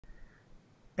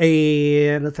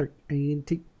And let's start.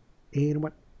 And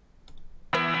what?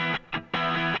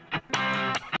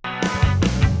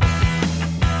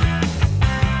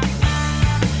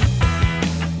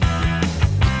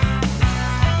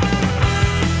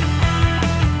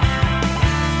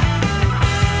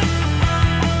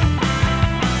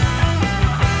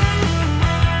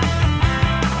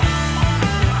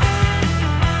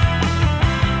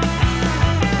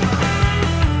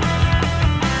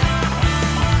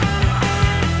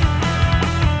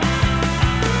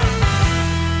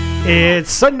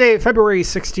 It's Sunday, February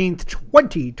 16th,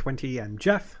 2020. I'm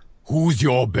Jeff. Who's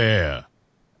your bear?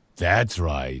 That's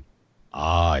right.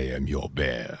 I am your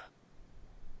bear.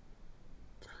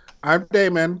 I'm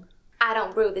Damon. I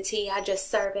don't brew the tea, I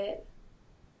just serve it.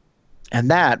 And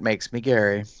that makes me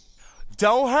Gary.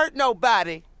 Don't hurt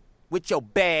nobody with your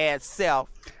bad self.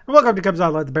 And welcome to Comes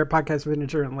Out Loud, the Bear Podcast with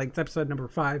Nature and Lakes, episode number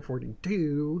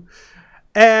 542.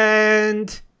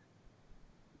 And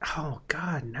oh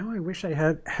God, now I wish I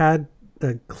had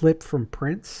the clip from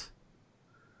Prince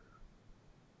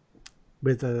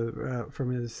with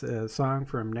from his song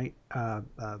from is it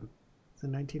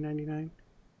 1999?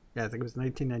 Yeah, I think it was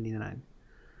 1999.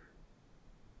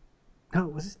 No,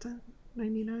 was it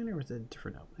 99 or was it a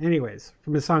different album? Anyways,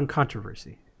 from his song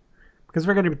Controversy, because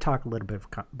we're going to talk a little bit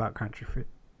about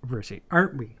controversy,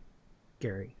 aren't we,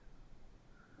 Gary?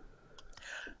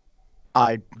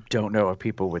 I don't know if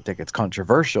people would think it's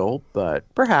controversial, but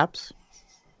perhaps.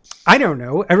 I don't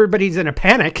know. Everybody's in a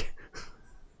panic.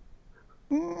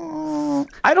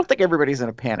 I don't think everybody's in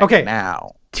a panic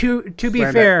now. To be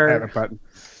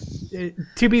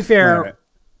fair,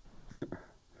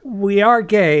 we are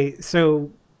gay, so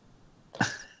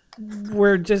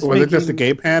we're just. Was it just a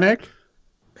gay panic?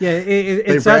 Yeah,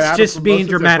 it's us just being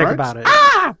dramatic about it.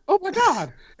 Ah! Oh my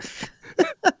God!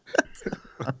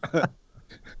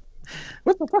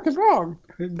 What the fuck is wrong?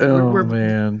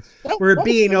 Man. We're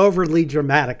being overly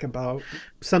dramatic about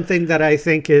something that I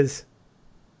think is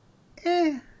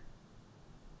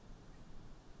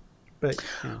but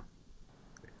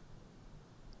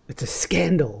it's a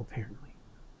scandal, apparently.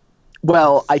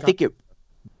 Well, I think it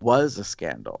was a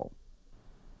scandal.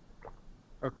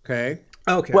 Okay.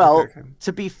 Well,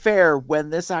 to be fair,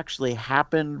 when this actually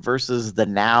happened versus the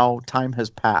now, time has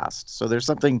passed. So there's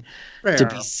something to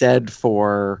be said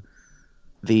for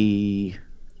the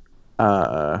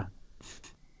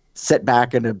sit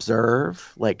back and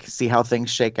observe, like see how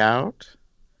things shake out.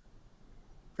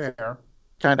 Fair.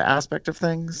 Kind of aspect of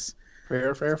things.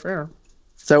 Fair.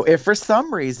 So if for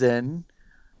some reason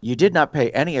you did not pay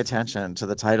any attention to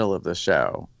the title of the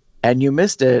show and you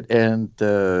missed it in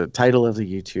the title of the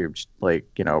YouTube,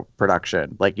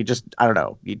 production, you just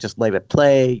let it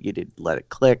play, you didn't let it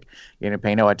click, you didn't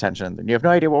pay no attention, then you have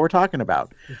no idea what we're talking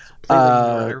about.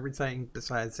 Everything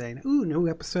besides saying, "Ooh, new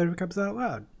episode Comes Out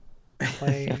Loud."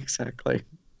 Play. Exactly.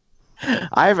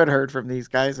 I haven't heard from these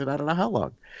guys in I don't know how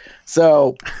long.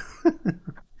 So,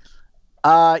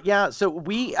 so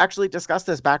we actually discussed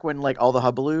this back when all the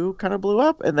hullabaloo kind of blew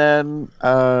up, and then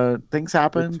things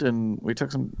happened, and we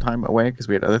took some time away because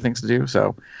we had other things to do.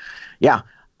 So, yeah.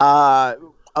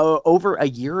 Over a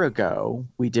year ago,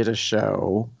 we did a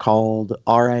show called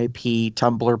R.I.P.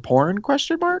 Tumblr Porn ?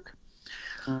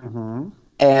 Mm-hmm.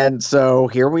 And so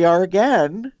here we are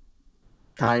again.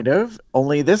 Kind of.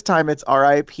 Only this time it's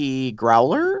R.I.P.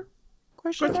 GROWLr? ?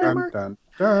 Dun,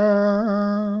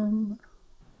 dun.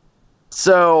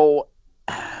 So,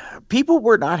 people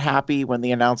were not happy when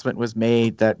the announcement was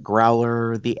made that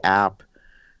GROWLr, the app,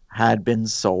 had been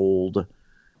sold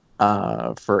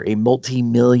for a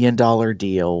multi-million-dollar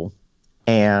deal,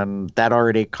 and that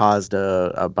already caused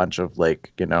a bunch of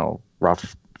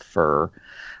rough fur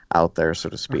out there, so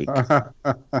to speak,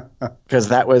 because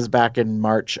that was back in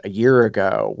March a year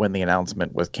ago when the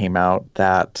announcement came out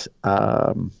that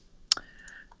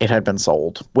it had been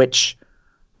sold, which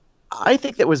I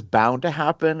think that was bound to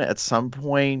happen at some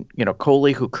point.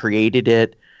 COL542, who created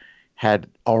it, had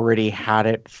already had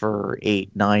it for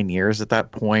 8-9 years at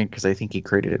that point, because I think he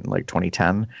created it in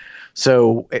 2010.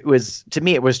 So it was, to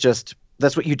me, it was just,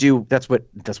 that's what you do. That's what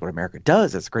America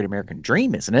does. It's a great American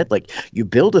dream, isn't it? You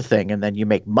build a thing and then you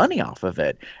make money off of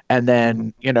it. And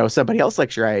then, somebody else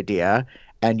likes your idea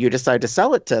and you decide to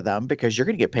sell it to them because you're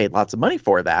going to get paid lots of money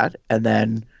for that. And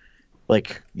then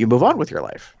you move on with your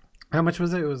life. How much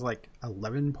was it? It was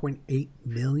 $11.8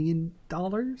 million.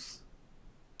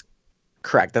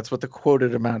 Correct. That's what the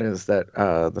quoted amount is that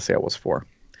the sale was for.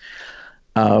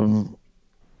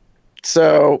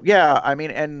 So yeah, I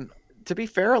mean, and to be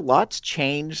fair, a lot's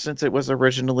changed since it was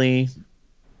originally,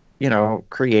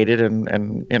 created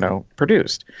and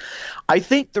produced. I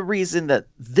think the reason that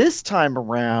this time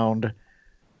around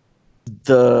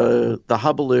the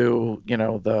hubaloo,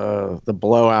 the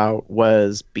blowout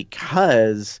was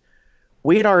because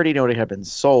we had already known it had been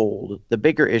sold. The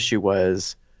bigger issue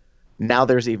was now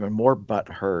there's even more butt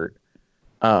hurt.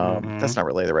 That's not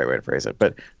really the right way to phrase it,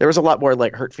 but there was a lot more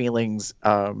like hurt feelings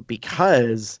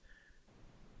because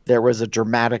there was a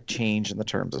dramatic change in the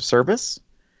terms of service,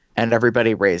 and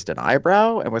everybody raised an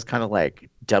eyebrow and was kind of like,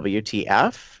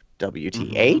 WTF,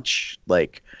 WTH,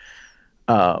 like,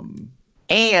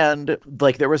 and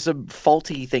like there was some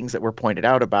faulty things that were pointed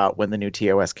out about when the new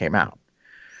TOS came out.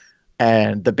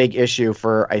 And the big issue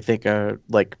for, I think,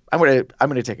 like I'm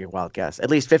gonna take a wild guess. At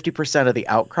least 50% of the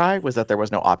outcry was that there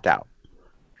was no opt out.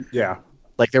 Yeah.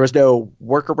 Like there was no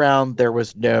workaround, there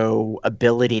was no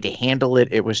ability to handle it.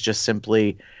 It was just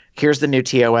simply, here's the new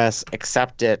TOS,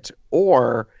 accept it,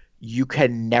 or you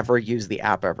can never use the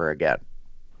app ever again.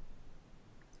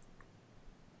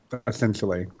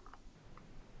 Essentially.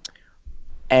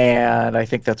 And I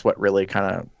think that's what really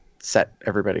kind of set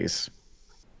everybody's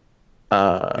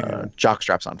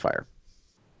jockstraps on fire.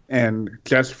 And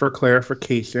just for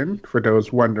clarification, for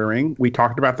those wondering, we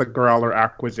talked about the GROWLr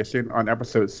acquisition on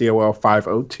episode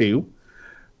COL502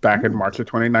 back in March of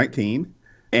 2019.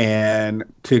 And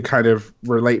to kind of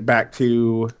relate back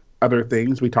to other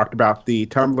things, we talked about the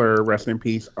Tumblr rest in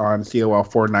peace on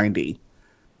COL490.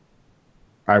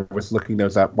 I was looking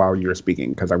those up while you were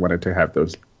speaking because I wanted to have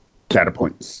those data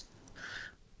points.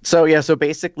 So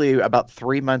basically about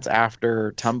 3 months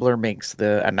after Tumblr makes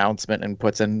the announcement and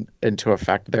puts into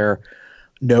effect their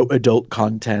no adult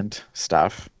content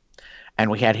stuff, and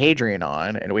we had Hadrian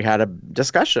on, and we had a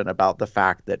discussion about the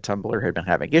fact that Tumblr had been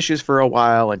having issues for a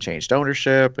while and changed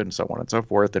ownership and so on and so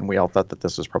forth, and we all thought that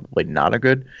this was probably not a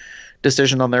good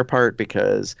decision on their part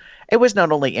because it was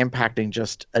not only impacting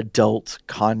just adult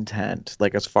content,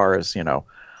 like as far as,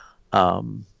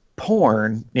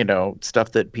 porn,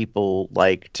 stuff that people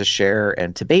like to share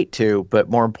and debate to, but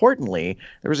more importantly,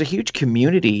 there was a huge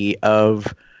community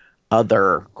of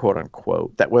other quote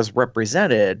unquote that was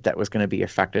represented that was going to be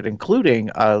affected, including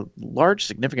a large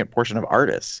significant portion of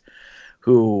artists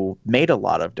who made a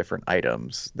lot of different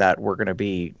items that were going to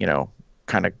be,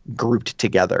 kind of grouped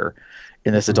together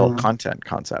in this adult content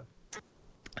concept.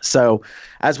 So,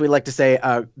 as we like to say,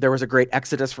 there was a great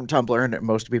exodus from Tumblr, and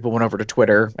most people went over to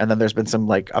Twitter. And then there's been some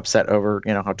like upset over,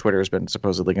 how Twitter has been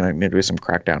supposedly going to do some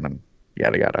crackdown and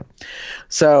yada yada.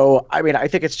 So, I mean, I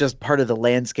think it's just part of the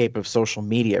landscape of social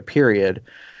media, period,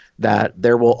 that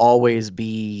there will always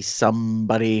be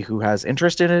somebody who has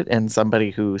interest in it and somebody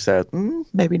who says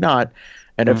maybe not.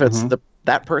 And if it's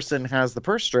that person has the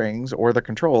purse strings or the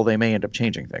control, they may end up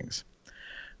changing things,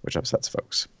 which upsets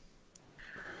folks.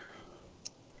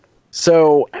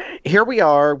 So here we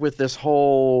are with this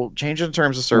whole change in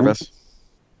terms of service.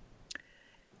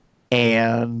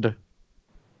 And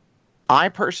I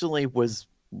personally was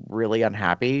really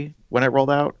unhappy when it rolled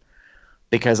out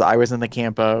because I was in the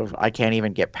camp of, I can't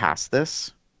even get past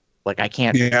this. Like, I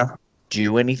can't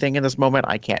do anything in this moment.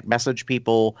 I can't message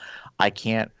people. I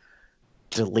can't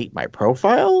delete my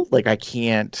profile. Like, I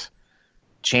can't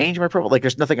change my profile. Like,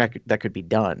 there's nothing that could be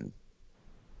done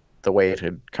the way it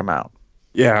had come out.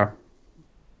 Yeah.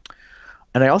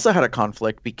 And I also had a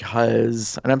conflict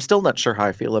because, and I'm still not sure how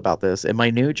I feel about this, in my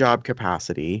new job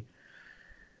capacity,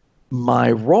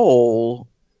 my role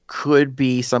could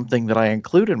be something that I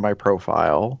include in my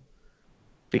profile.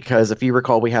 Because if you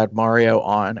recall, we had Mario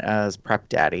on as Prep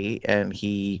Daddy, and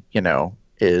he,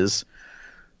 is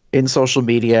in social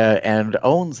media and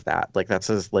owns that. Like, that's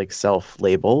his like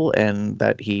self-label, and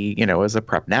that he, is a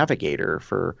prep navigator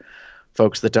for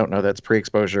folks that don't know. That's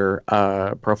pre-exposure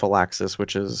prophylaxis,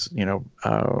 which is,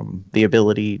 the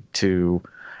ability to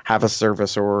have a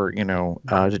service or,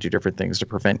 to do different things to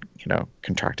prevent,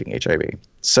 contracting HIV.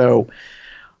 So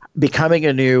becoming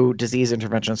a new disease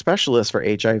intervention specialist for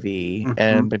HIV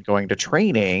and been going to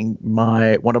training,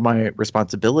 one of my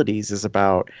responsibilities is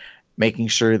about making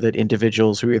sure that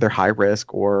individuals who are either high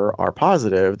risk or are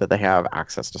positive, that they have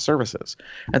access to services.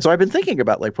 And so I've been thinking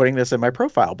about like putting this in my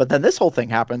profile, but then this whole thing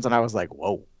happens and I was like,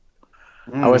 whoa.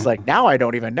 I was like, now I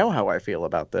don't even know how I feel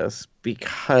about this,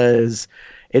 because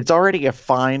it's already a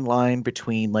fine line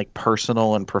between like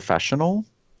personal and professional.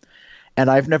 And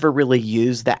I've never really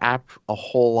used the app a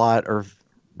whole lot or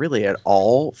really at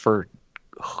all for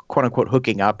quote unquote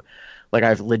hooking up. Like,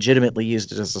 I've legitimately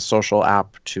used it as a social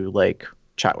app to like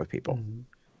chat with people.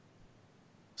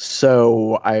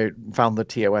 So I found the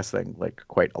TOS thing like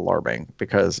quite alarming,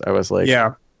 because I was like,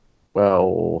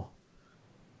 well,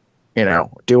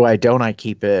 don't I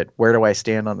keep it? Where do I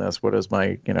stand on this? What is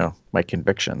my, my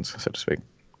convictions, so to speak?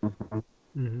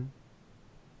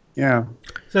 Yeah.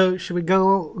 So should we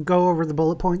go over the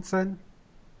bullet points then?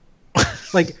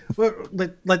 Like,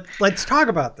 let's talk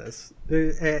about this.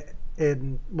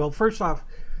 And well, first off,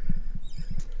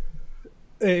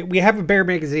 we have a Bear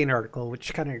Magazine article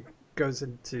which kind of goes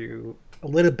into a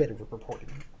little bit of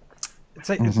reporting.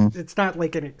 It's not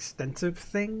like an extensive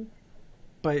thing,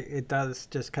 but it does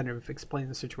just kind of explain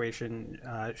the situation.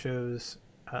 It shows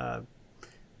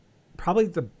probably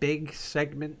the big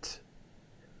segment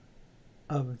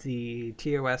of the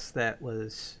TOS that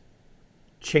was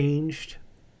changed,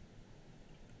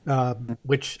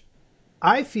 which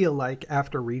I feel like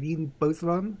after reading both of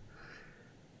them,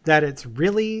 that it's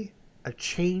really a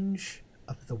change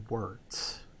of the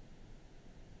words.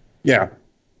 Yeah.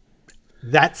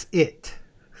 That's it.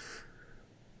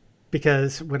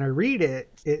 Because when I read it,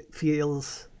 it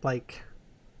feels like,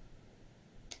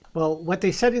 well, what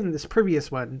they said in this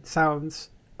previous one sounds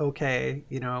okay,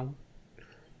 you know,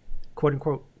 quote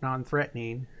unquote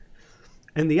non-threatening.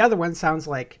 And the other one sounds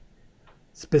like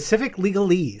specific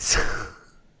legalese.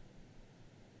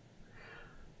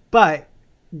 But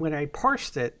when I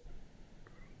parsed it,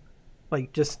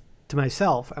 like just to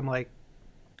myself, I'm like,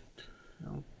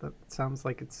 no, that sounds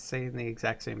like it's saying the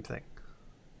exact same thing.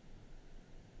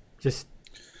 Just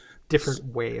different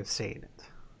way of saying it.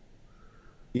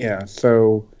 Yeah.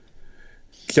 So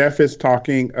Jeff is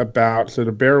talking about, so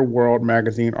the Bear World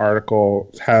magazine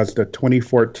article has the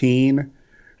 2014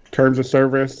 terms of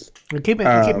service. And keep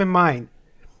in mind,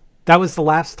 that was the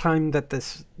last time that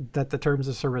the terms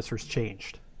of service was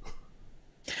changed.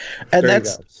 And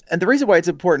the reason why it's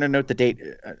important to note the date.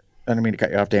 I don't mean to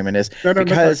cut you off, Damon. Is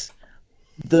because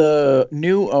the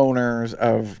new owners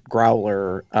of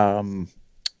GROWLr,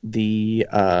 the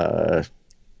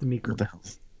Meat Group,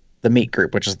 the Meat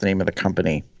Group, which is the name of the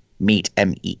company, Meat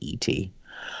MEET.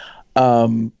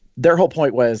 Their whole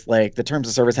point was like the terms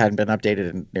of service hadn't been updated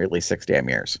in nearly 6 damn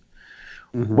years,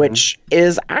 which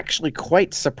is actually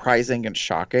quite surprising and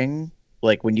shocking.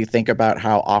 Like when you think about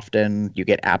how often you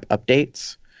get app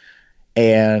updates,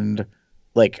 and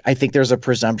like I think there's a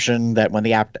presumption that when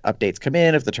the app updates come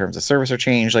in, if the terms of service are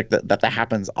changed, like that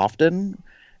happens often.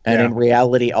 And in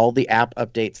reality, all the app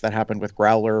updates that happened with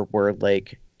GROWLr were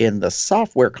like in the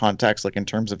software context, like in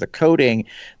terms of the coding,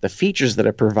 the features that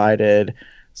it provided,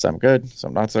 some good,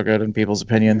 some not so good in people's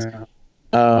opinions.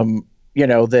 Yeah. You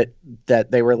know,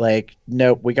 that they were like,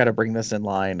 nope, we got to bring this in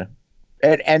line.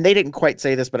 And they didn't quite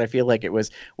say this, but I feel like it was,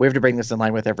 we have to bring this in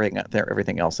line with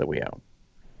everything else that we own.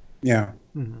 Yeah.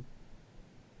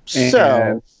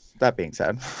 So that being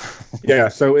said. Yeah.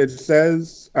 So it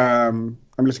says, I'm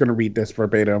just going to read this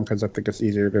verbatim because I think it's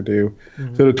easier to do.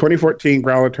 So the 2014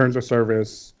 GROWLr Terms of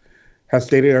Service has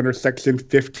stated under Section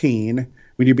 15,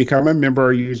 when you become a member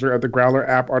or user of the GROWLr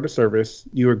app or the service,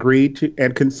 you agree to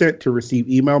and consent to receive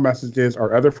email messages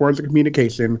or other forms of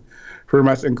communication from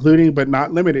us, including but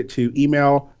not limited to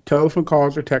email, telephone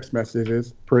calls, or text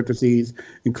messages, parentheses,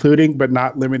 including but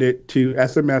not limited to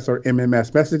SMS or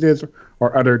MMS messages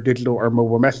or other digital or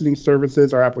mobile messaging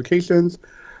services or applications.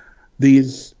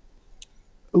 These,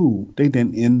 they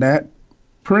didn't end that.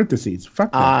 Parentheses.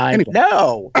 Fuck that. I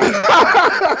know.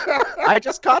 I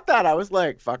just caught that. I was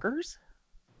like, fuckers.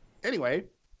 Anyway,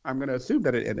 I'm going to assume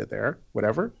that it ended there.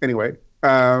 Whatever. Anyway,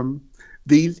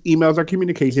 these emails or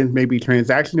communications may be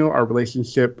transactional or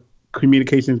relationship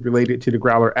communications related to the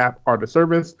GROWLr app or the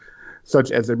service,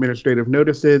 such as administrative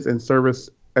notices and service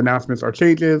announcements or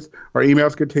changes, or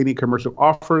emails containing commercial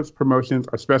offers, promotions,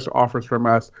 or special offers from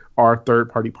us or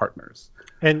third-party partners.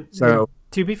 And so,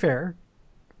 to be fair,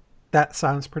 that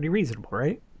sounds pretty reasonable,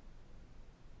 right?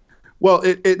 Well,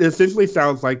 it essentially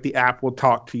sounds like the app will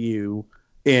talk to you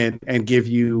and give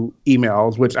you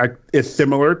emails, which is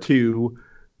similar to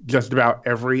just about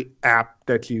every app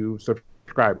that you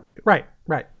subscribe to. Right.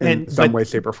 In some way,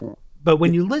 shape, or form. But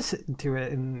when you listen to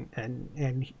it and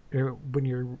when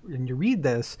you read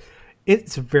this,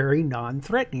 it's very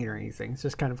non-threatening or anything. It's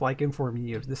just kind of like informing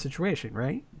you of the situation,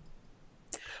 right?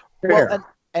 Well,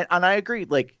 and I agree.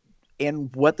 Like, in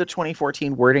what the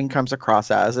 2014 wording comes across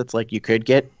as, it's like you could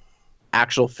get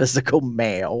actual physical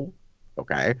mail,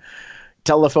 okay,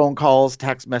 telephone calls,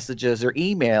 text messages, or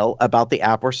email about the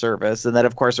app or service. And then,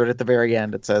 of course, right at the very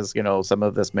end, it says, you know, some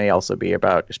of this may also be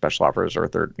about special offers or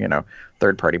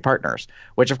third-party partners,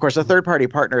 which, of course, the third-party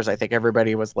partners, I think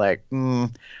everybody was like,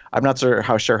 I'm not sure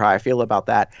how I feel about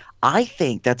that. I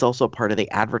think that's also part of the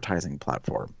advertising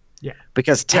platform. Yeah.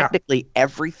 Because technically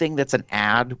everything that's an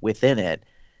ad within it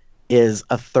is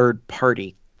a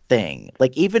third-party thing.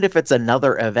 Like, even if it's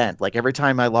another event, like every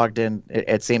time I logged in,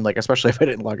 it seemed like, especially if I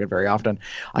didn't log in very often,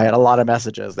 I had a lot of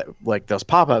messages that, like those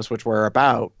pop-ups, which were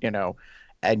about,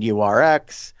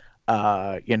 NURX,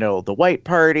 the White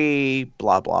Party,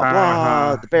 blah blah blah,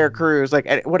 Uh-huh. the Bear Cruise, like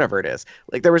whatever it is.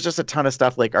 Like there was just a ton of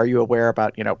stuff. Like, are you aware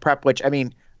about prep? Which I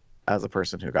mean, as a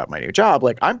person who got my new job,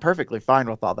 like I'm perfectly fine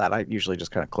with all that. I usually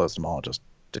just kind of closed them all and just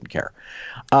didn't care.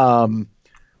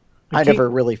 I never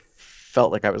really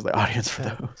felt like I was the audience for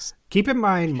those. Keep in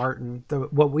mind, Martin,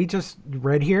 what we just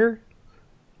read here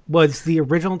was the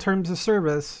original terms of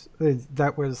service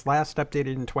that was last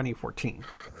updated in 2014.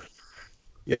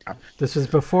 Yeah. This is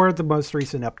before the most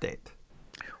recent update.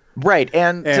 Right.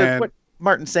 And to what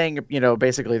Martin's saying,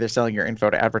 basically they're selling your info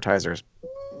to advertisers.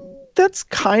 That's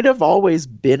kind of always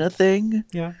been a thing.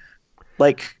 Yeah.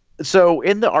 Like, so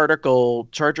in the article,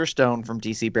 Charger Stone from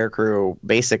DC Bear Crew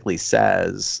basically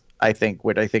says,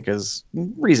 what I think is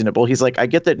reasonable. He's like, I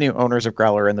get that new owners of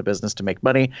GROWLr are in the business to make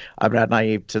money. I'm not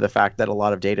naive to the fact that a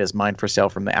lot of data is mined for sale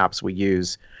from the apps we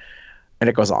use. And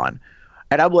it goes on.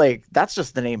 And I'm like, that's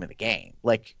just the name of the game.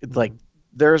 Like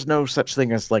there's no such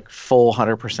thing as like full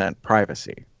 100%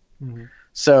 privacy. Mm-hmm.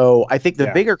 So I think the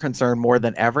bigger concern more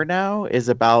than ever now is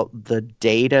about the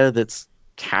data that's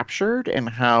captured and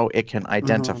how it can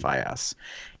identify us,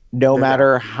 no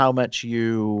matter how much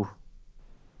you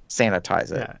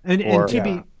sanitize it. Yeah.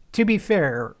 And to be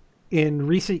fair, in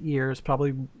recent years,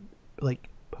 probably like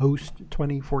post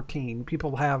 2014,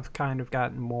 people have kind of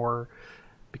gotten more,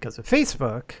 because of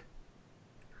Facebook,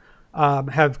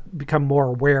 have become more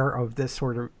aware of this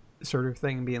sort of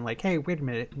thing and being like, hey, wait a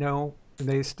minute, no. And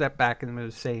they step back and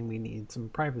was saying we need some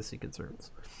privacy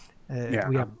concerns.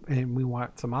 We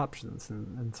want some options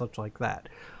and such like that.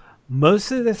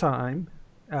 Most of the time,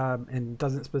 and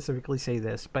doesn't specifically say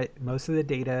this, but most of the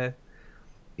data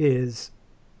is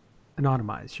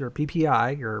anonymized. Your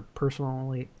PPI, your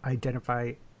personally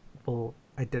identifiable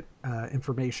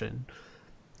information,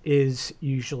 is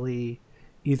usually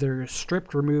either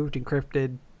stripped, removed,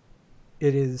 encrypted.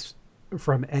 It is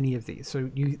from any of these.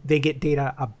 So they get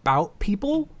data about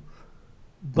people,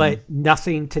 but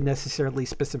nothing to necessarily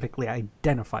specifically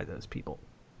identify those people.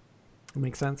 That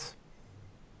makes sense?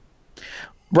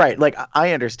 Right. Like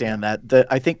I understand that.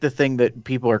 I think the thing that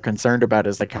people are concerned about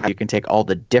is like how you can take all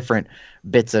the different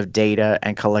bits of data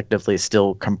and collectively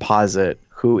still composite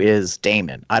who is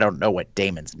Damon. I don't know what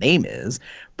Damon's name is,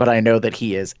 but I know that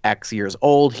he is X years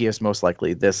old. He is most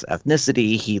likely this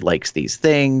ethnicity. He likes these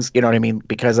things. You know what I mean?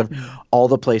 Because of all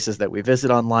the places that we visit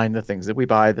online, the things that we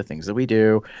buy, the things that we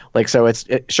do. Like, so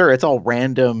it's all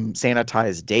random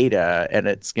sanitized data, and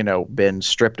it's, been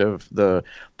stripped of the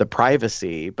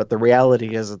privacy. But the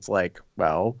reality is it's like,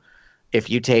 well, if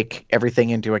you take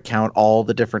everything into account, all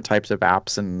the different types of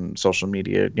apps and social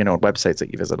media, websites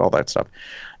that you visit, all that stuff,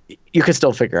 you can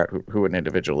still figure out who an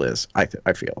individual is. I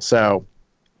feel so.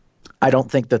 I don't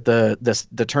think that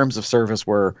the terms of service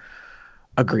were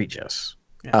egregious.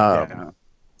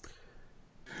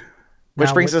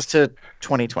 Which brings us to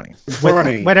 2020,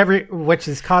 which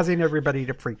is causing everybody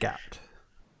to freak out.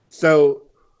 So,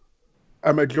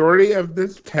 a majority of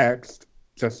this text,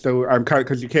 just so I'm kind of,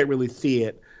 because you can't really see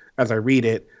it as I read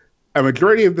it, a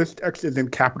majority of this text is in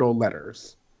capital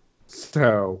letters.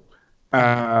 So,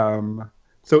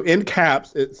 in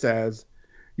caps, it says,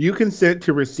 you consent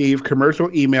to receive commercial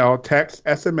email, text,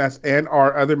 SMS,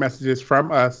 and/or other messages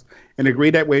from us and agree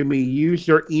that when we use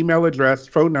your email address,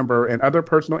 phone number, and other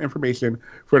personal information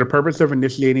for the purpose of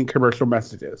initiating commercial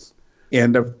messages.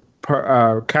 In the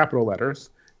capital letters.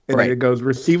 And then it goes,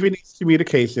 receiving these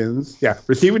communications,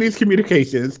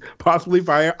 possibly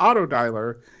via auto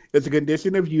dialer, is a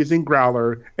condition of using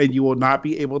GROWLr, and you will not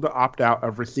be able to opt out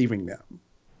of receiving them.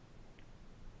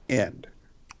 End.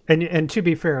 And to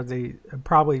be fair,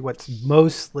 probably what's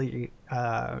mostly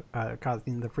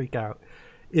causing the freak out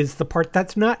is the part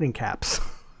that's not in caps.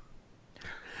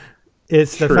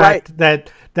 It's the fact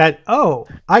that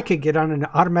I could get on an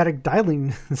automatic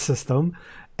dialing system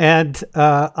and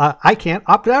I can't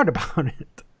opt out about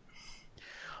it.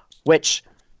 Which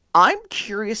I'm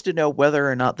curious to know whether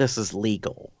or not this is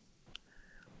legal.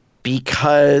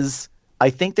 Because I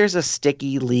think there's a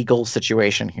sticky legal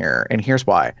situation here. And here's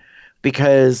why.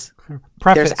 Because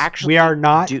there's actually... we are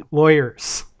not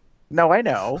lawyers. No, I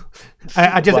know.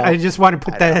 I just want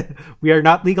to put that... We are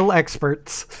not legal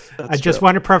experts. I just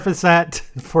want to preface that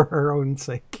for our own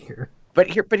sake here. But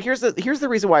here's the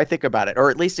reason why I think about it,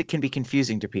 or at least it can be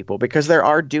confusing to people, because there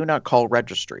are do not call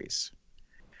registries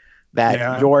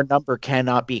that your number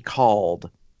cannot be called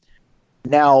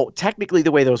Now, technically,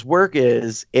 the way those work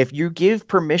is if you give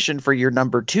permission for your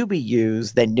number to be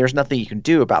used, then there's nothing you can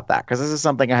do about that. Because this is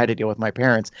something I had to deal with my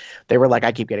parents. They were like,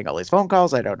 I keep getting all these phone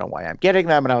calls. I don't know why I'm getting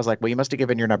them. And I was like, well, you must have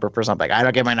given your number for something. I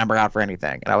don't give my number out for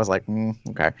anything. And I was like,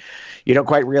 okay. You don't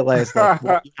quite realize like,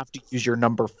 what you have to use your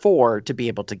number for to be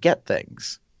able to get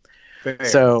things. Fair.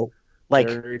 So, like,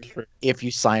 Very true. if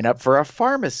you sign up for a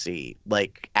pharmacy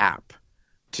like app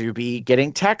to be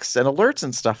getting texts and alerts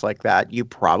and stuff like that, you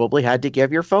probably had to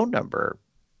give your phone number.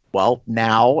 Well,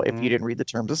 now, if you didn't read the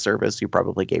terms of service, you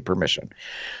probably gave permission.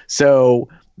 So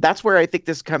that's where I think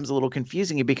this becomes a little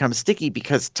confusing. It becomes sticky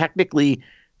because technically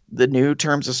the new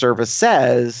terms of service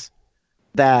says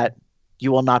that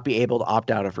you will not be able to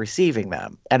opt out of receiving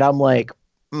them. And I'm like,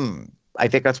 I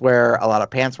think that's where a lot of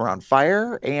pants were on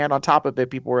fire. And on top of it,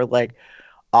 people were like,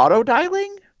 auto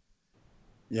dialing?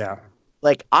 Yeah.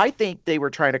 Like, I think they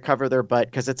were trying to cover their butt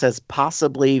because it says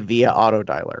possibly via auto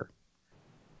dialer.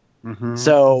 Mm-hmm.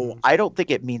 So I don't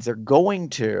think it means they're going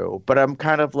to, but I'm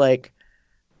kind of like,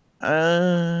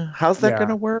 how's that going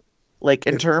to work? Like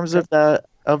in terms of the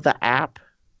app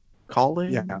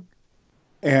calling? Yeah.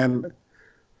 And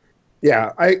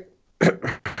yeah,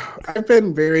 I've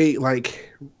been very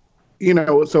like,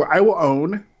 so I will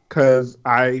own because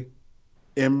I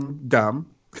am dumb.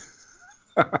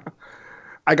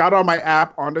 I got on my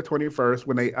app on the 21st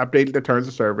when they updated the terms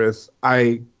of service.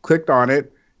 I clicked on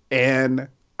it, and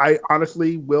I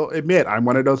honestly will admit I'm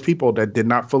one of those people that did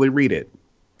not fully read it,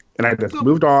 and I just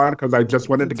moved on because I just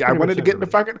wanted to. I wanted to get in the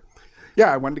fucking.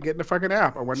 Yeah, I wanted to get in the fucking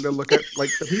app. I wanted to look at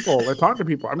like the people and talk to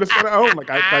people. I'm just gonna own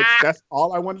that's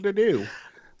all I wanted to do.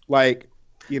 Like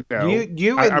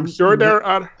I'm sure there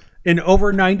are. And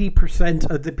over 90%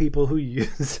 of the people who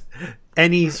use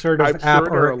any sort of app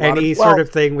or any sort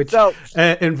of thing which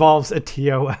involves a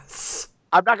TOS.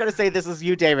 I'm not going to say this is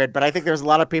you, David, but I think there's a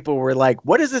lot of people who were like,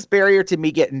 what is this barrier to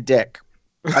me getting dick?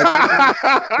 Move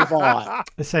on.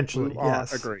 Essentially,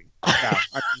 yes. Agree. Yeah,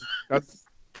 that's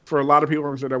for a lot of people.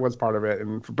 I'm sure that was part of it,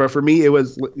 but for me, it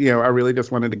was I really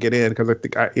just wanted to get in because I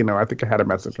think I had a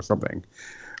message or something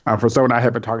for someone I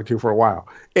had been talking to for a while.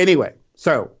 Anyway,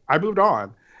 so I moved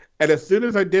on. And as soon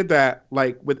as I did that,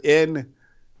 like within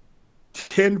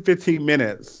 10, 15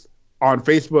 minutes on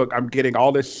Facebook, I'm getting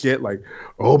all this shit like,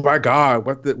 oh my God,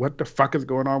 what the fuck is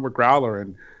going on with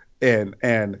GROWLr?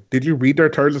 And did you read their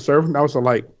terms of service? And I was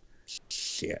like,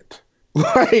 shit.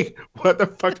 Like, what the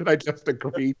fuck did I just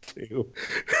agree to?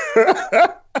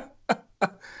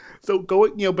 So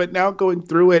but now going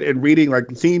through it and reading, like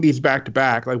seeing these back to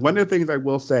back, like one of the things I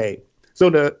will say,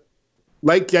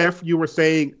 like Jeff, you were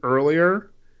saying earlier,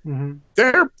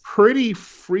 they're pretty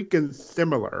freaking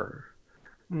similar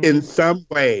in some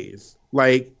ways.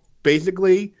 Like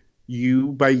basically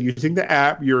by using the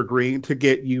app, you're agreeing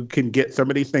you can get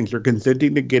some of these things. You're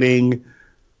consenting to getting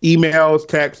emails,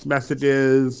 text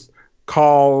messages,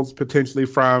 calls potentially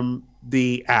from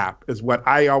the app is what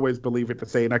I always believe it to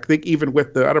say. And I think even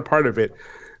with the other part of it,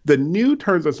 the new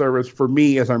terms of service for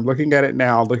me, as I'm looking at it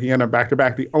now, looking at them back to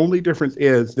back, the only difference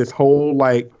is this whole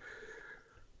like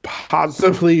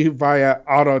possibly via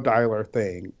auto dialer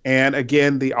thing, and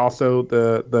again the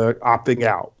opting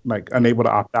out, like unable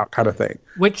to opt out kind of thing,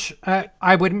 which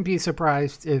I wouldn't be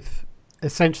surprised if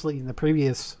essentially in the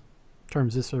previous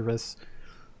terms of service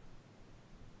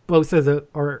both of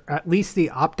or at least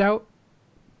the opt out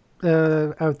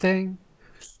thing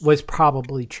was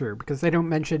probably true, because they don't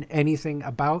mention anything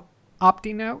about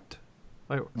opting out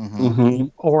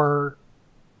or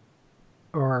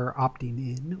opting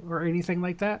in or anything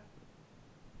like that.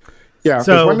 Yeah.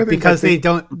 So because they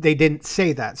didn't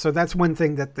say that. So that's one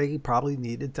thing that they probably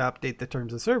needed to update the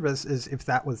terms of service, is if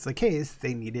that was the case,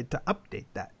 they needed to update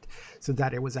that so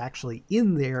that it was actually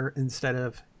in there instead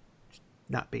of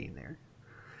not being there.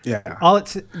 Yeah.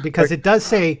 Because it does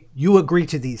say you agree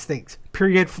to these things.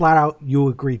 Period, flat out, you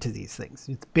agree to these things.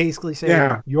 It's basically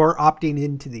saying you're opting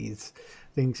into these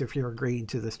things if you're agreeing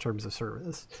to this terms of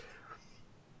service.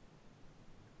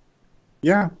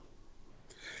 Yeah.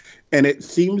 And it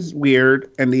seems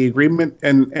weird, and the agreement,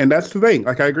 and that's the thing.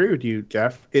 Like, I agree with you,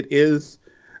 Jeff. It is,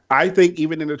 I think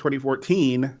even in the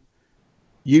 2014,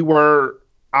 you were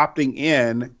opting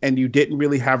in and you didn't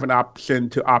really have an option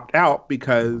to opt out,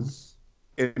 because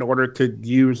in order to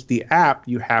use the app,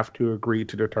 you have to agree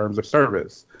to the terms of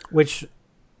service. Which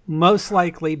most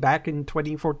likely back in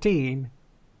 2014,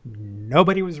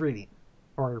 nobody was reading,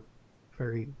 or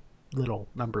very little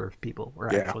number of people were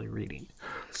actually reading.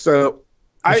 So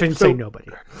I shouldn't say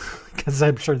nobody, because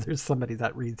I'm sure there's somebody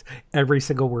that reads every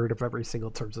single word of every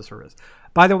single terms of service.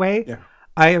 By the way,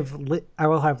 I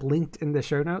will have linked in the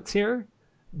show notes here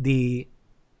the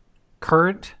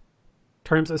current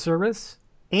terms of service,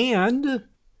 and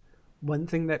one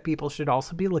thing that people should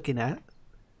also be looking at,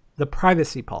 the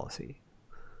privacy policy.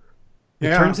 The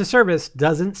terms of service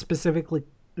doesn't specifically,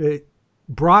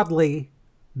 broadly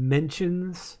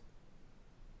mentions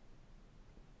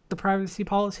the privacy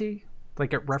policy,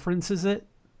 like it references it,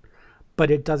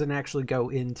 but it doesn't actually go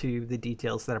into the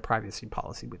details that a privacy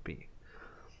policy would be.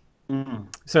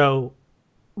 So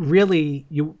really,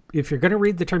 if you're going to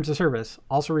read the terms of service,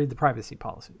 also read the privacy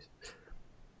policies.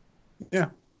 Yeah.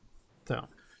 So,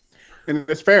 and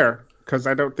it's fair because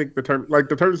I don't think the terms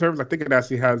of service, I think it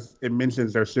actually it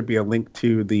mentions there should be a link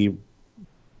to the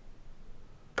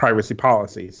privacy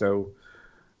policy. So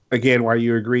again, while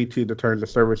you agree to the terms of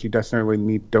service, you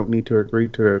definitely don't need to agree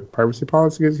to the privacy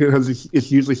policy because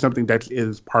it's usually something that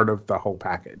is part of the whole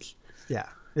package. Yeah.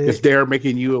 It's there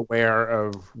making you aware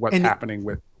of what's happening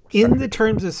with. In the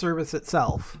terms of service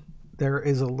itself, there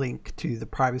is a link to the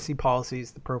privacy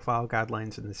policies, the profile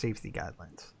guidelines, and the safety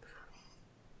guidelines.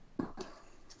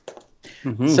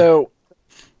 So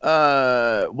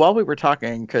while we were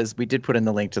talking, because we did put in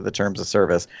the link to the terms of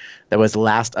service that was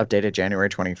last updated January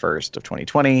 21st of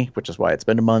 2020, which is why it's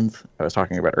been a month. I was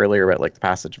talking about earlier about like the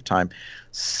passage of time.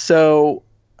 So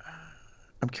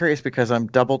I'm curious because I'm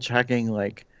double checking,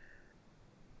 like,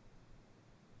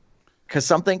 because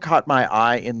something caught my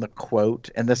eye in the quote,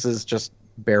 and this is just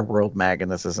Bear World Mag, and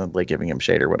this isn't like giving him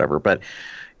shade or whatever, but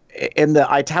in the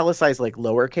italicized like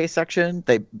lowercase section,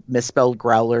 they misspelled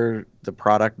GROWLr, the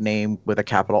product name, with a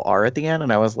capital R at the end,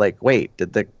 and I was like, wait,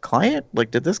 did the client,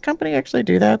 like, did this company actually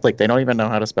do that? Like, they don't even know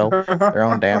how to spell their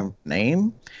own damn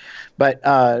name. But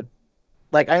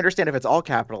like, I understand if it's all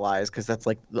capitalized because that's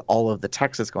like all of the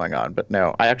text is going on, but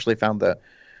no, I actually found the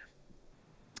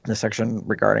section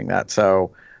regarding that.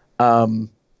 So in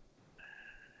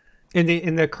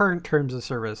the current terms of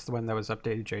service, the one that was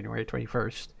updated January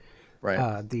 21st,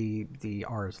 right, the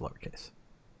R is lowercase.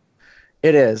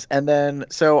 It is. And then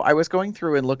so I was going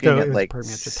through and looking at like pretty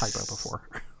much a typo before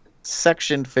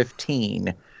section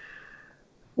 15,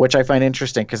 which I find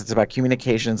interesting because it's about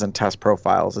communications and test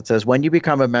profiles. It says, when you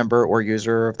become a member or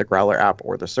user of the GROWLr app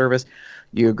or the service,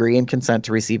 you agree and consent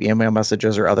to receive email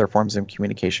messages or other forms of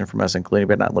communication from us, including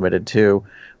but not limited to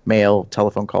mail,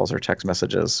 telephone calls, or text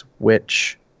messages,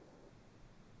 which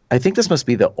I think this must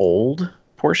be the old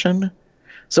portion.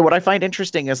 So what I find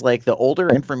interesting is like the older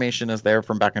information is there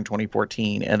from back in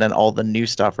 2014, and then all the new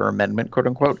stuff or amendment, quote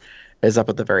unquote, is up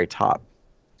at the very top.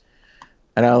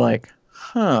 And I'm like,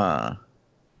 huh.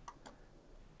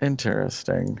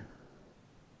 Interesting.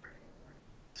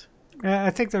 I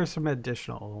think there's some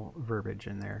additional verbiage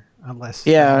in there, unless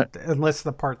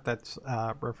the part that's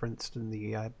referenced in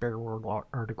the Bear World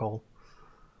article,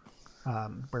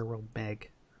 Bear World Mag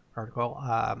article,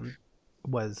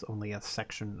 was only a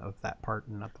section of that part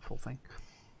and not the full thing.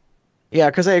 Yeah,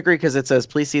 because I agree, because it says,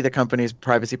 please see the company's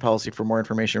privacy policy for more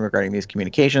information regarding these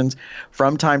communications.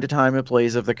 From time to time,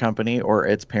 employees of the company or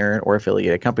its parent or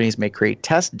affiliated companies may create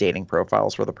test dating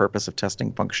profiles for the purpose of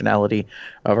testing functionality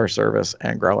of our service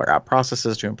and GROWLr app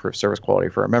processes to improve service quality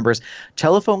for our members.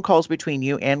 Telephone calls between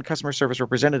you and customer service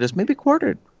representatives may be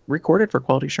recorded for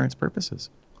quality assurance purposes.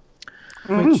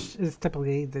 Which is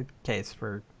typically the case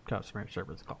for customer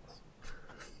service calls.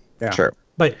 Yeah. Sure.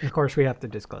 But of course, we have to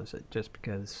disclose it just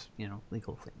because,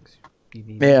 legal things. You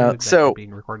need so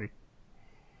being recorded.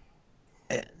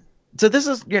 So this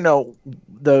is,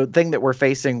 the thing that we're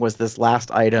facing was this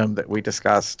last item that we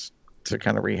discussed to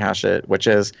kind of rehash it, which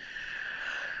is,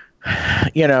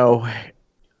 there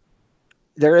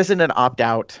isn't an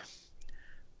opt-out.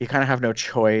 You kind of have no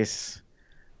choice.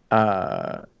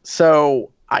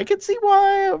 So I could see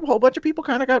why a whole bunch of people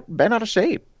kind of got bent out of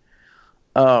shape.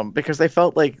 Because they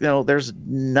felt like, there's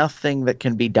nothing that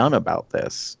can be done about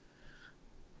this.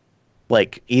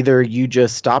 Like, either you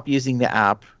just stop using the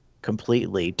app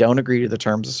completely, don't agree to the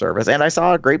terms of service. And I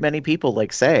saw a great many people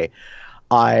say,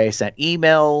 I sent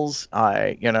emails,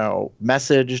 I,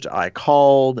 messaged, I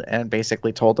called, and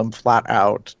basically told them flat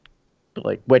out,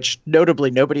 which notably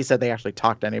nobody said they actually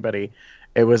talked to anybody.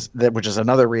 Which is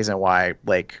another reason why,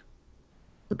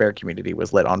 the bear community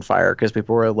was lit on fire, because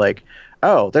people were like,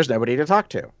 oh, there's nobody to talk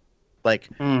to.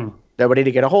 Nobody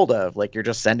to get a hold of. You're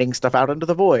just sending stuff out into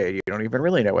the void. You don't even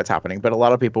really know what's happening. But a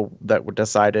lot of people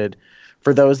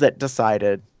for those that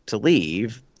decided to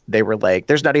leave, they were like,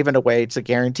 there's not even a way to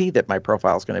guarantee that my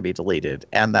profile is going to be deleted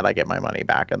and that I get my money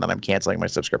back and then I'm canceling my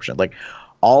subscription.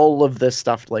 All of this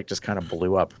stuff, just kind of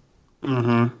blew up.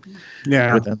 Mm-hmm.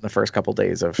 Yeah. Within the first couple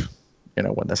days of,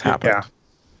 when this happened. Yeah.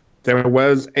 There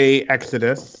was a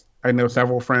exodus. I know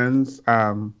several friends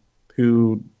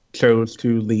who chose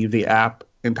to leave the app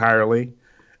entirely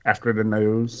after the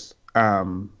news.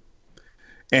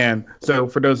 And so,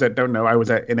 for those that don't know, I was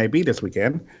at NAB this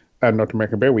weekend, North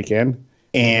American Bear Weekend,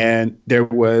 and there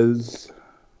was,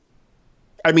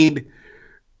 I mean,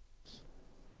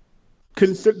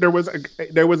 there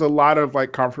was a lot of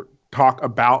like talk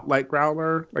about like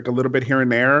GROWLr, like a little bit here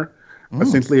and there,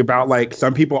 essentially about like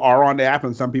some people are on the app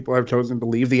and some people have chosen to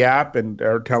leave the app and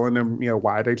are telling them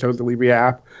why they chose to leave the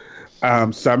app.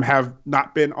 Some have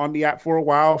not been on the app for a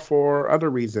while for other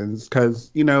reasons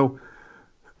because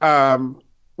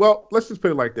well, let's just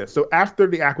put it like this. So after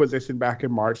the acquisition back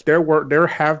in March, there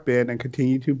have been and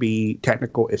continue to be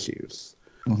technical issues.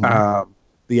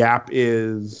 The app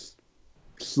is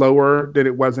slower than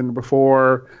it was in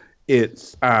before.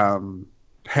 It's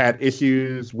had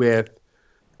issues with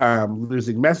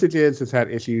losing messages. It's had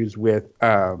issues with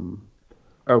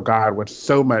with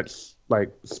so much like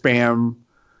spam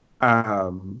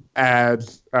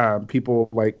ads, people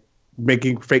like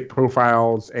making fake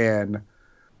profiles and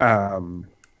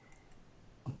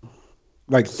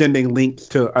like sending links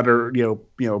to other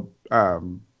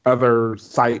other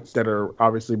sites that are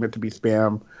obviously meant to be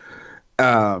spam.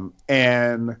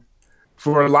 And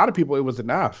for a lot of people, it was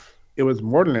enough. It was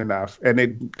more than enough.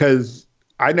 And because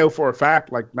I know for a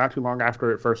fact, like not too long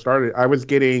after it first started, I was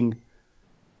getting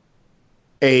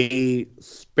a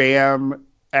spam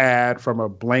ad from a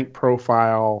blank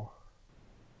profile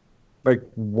like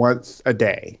once a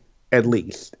day, at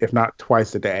least, if not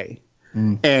twice a day.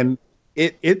 And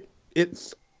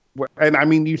it's, and I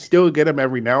mean, you still get them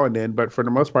every now and then, but for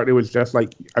the most part, it was just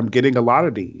like, I'm getting a lot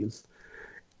of these.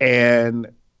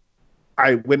 And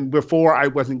before I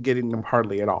wasn't getting them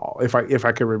hardly at all, if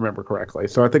I can remember correctly.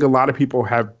 So I think a lot of people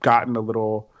have gotten a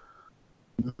little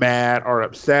mad or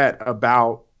upset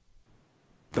about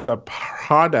the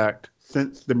product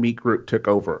since the Meat Group took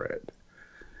over it.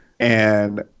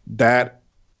 And that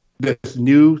this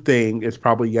new thing is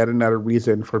probably yet another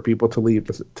reason for people to leave,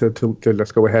 to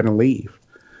just go ahead and leave.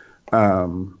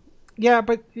 Yeah,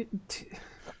 but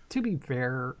to be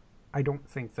fair, I don't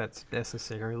think that's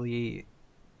necessarily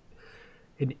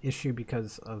an issue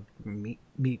because of Meat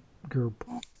Group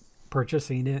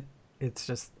purchasing it. It's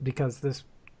just because this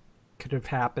could have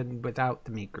happened without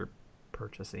the Meat Group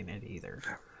purchasing it either.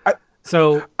 I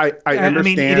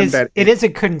understand that it is a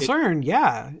concern.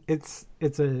 It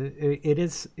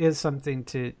is something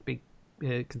to be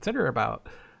consider about,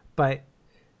 but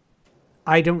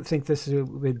I don't think this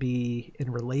would be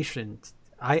in relation.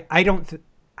 I don't think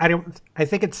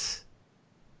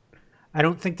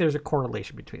there's a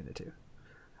correlation between the two.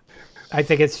 I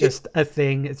think it's just a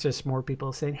thing. It's just more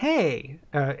people saying, "Hey,"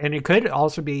 and it could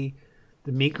also be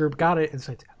the Meat Group got it and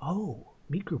said, "Oh,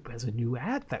 Meat Group has a new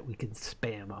ad that we can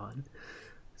spam on,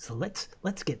 so let's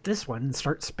get this one and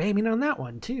start spamming on that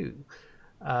one too."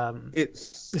 I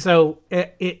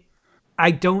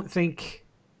don't think.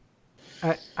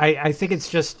 I think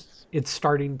it's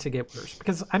starting to get worse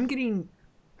because I'm getting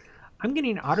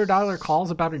auto dialer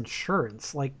calls about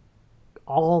insurance like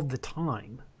all the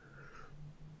time.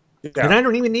 Yeah. And I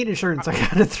don't even need insurance. I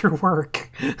got it through work.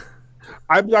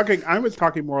 I was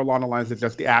talking more along the lines of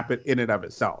just the app in and of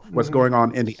itself. What's going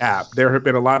on in the app? There have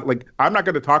been a lot. Like, I'm not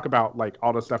going to talk about like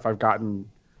all the stuff I've gotten,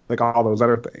 like all those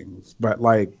other things. But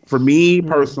like for me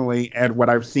personally, and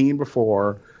what I've seen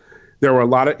before, there were a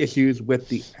lot of issues with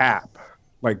the app,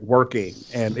 like working,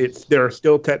 and there are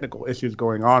still technical issues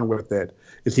going on with it.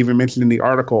 It's even mentioned in the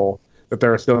article that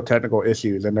there are still technical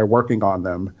issues, and they're working on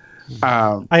them.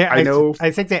 I know.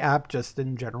 I think the app just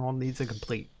in general needs a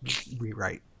complete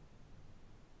rewrite.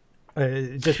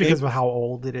 Just because of how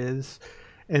old it is,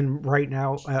 and right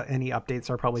now any updates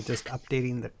are probably just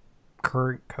updating the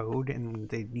current code, and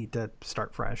they need to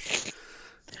start fresh,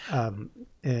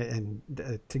 and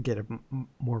to get a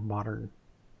more modern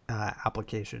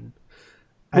application.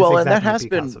 That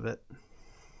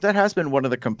has been one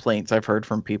of the complaints I've heard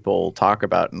from people talk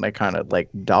about, and they kind of like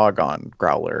dog on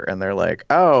GROWLr, and they're like,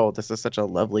 "Oh, this is such a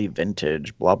lovely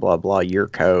vintage, blah blah blah, year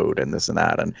code, and this and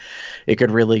that, and it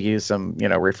could really use some,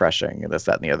 refreshing, and this,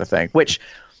 that, and the other thing." Which,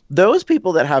 those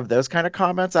people that have those kind of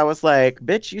comments, I was like,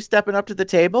 "Bitch, you stepping up to the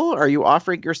table? Are you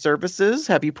offering your services?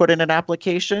 Have you put in an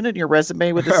application and your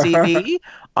resume with a CV?"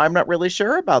 I'm not really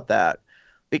sure about that,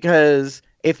 because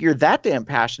if you're that damn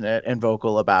passionate and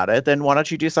vocal about it, then why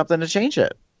don't you do something to change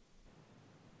it?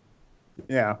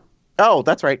 Yeah. Oh,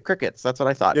 that's right. Crickets. That's what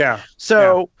I thought. Yeah.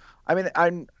 So, yeah. I mean,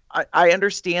 I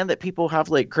understand that people have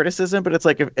like criticism, but it's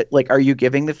like, are you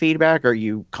giving the feedback? Are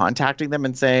you contacting them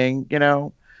and saying,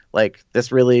 like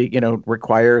this really,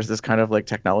 requires this kind of like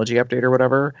technology update or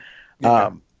whatever?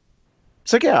 Yeah.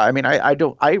 So yeah, I mean,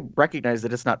 I recognize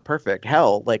that it's not perfect.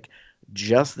 Hell, like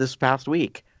just this past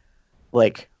week,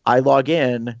 like I log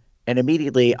in and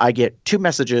immediately I get 2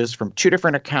 messages from 2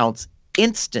 different accounts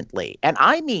instantly. And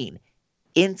I mean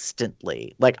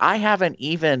instantly. Like, I haven't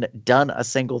even done a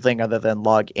single thing other than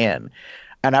log in.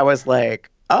 And I was like,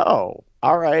 oh,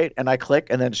 all right. And I click,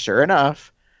 and then sure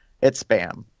enough, it's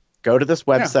spam. Go to this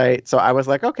website. Yeah. So I was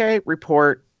like, okay,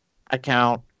 report,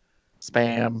 account,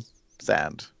 spam,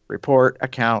 send. Report,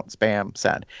 account, spam,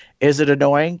 send. Is it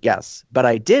annoying? Yes. But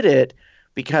I did it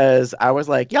because I was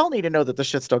like, y'all need to know that this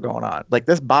shit's still going on. Like,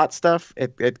 this bot stuff,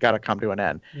 it got to come to an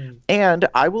end. And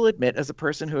I will admit, as a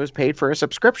person who has paid for a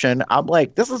subscription, I'm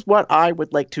like, this is what I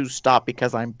would like to stop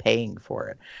because I'm paying for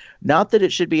it. Not that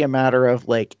it should be a matter of,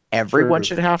 like, everyone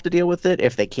should have to deal with it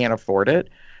if they can't afford it.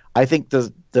 I think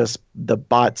the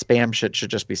bot spam shit should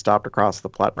just be stopped across the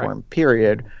platform,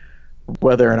 period,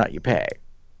 whether or not you pay.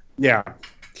 Yeah,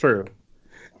 true.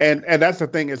 And that's the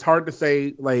thing. It's hard to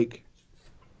say, like,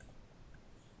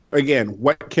 again,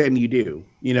 what can you do?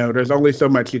 You know, there's only so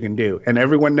much you can do. And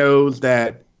everyone knows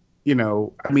that, you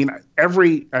know, I mean,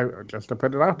 just to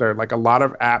put it out there, like, a lot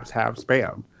of apps have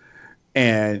spam.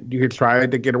 And you can try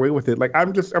to get away with it. Like,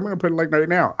 I'm going to put it like right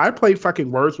now. I play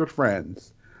fucking Words with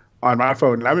Friends on my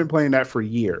phone, and I've been playing that for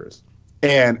years.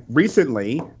 And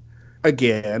recently,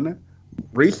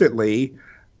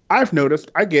 I've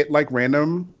noticed I get, like,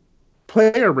 random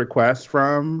player requests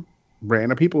from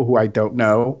random people who I don't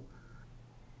know.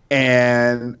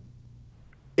 And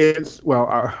it's, well,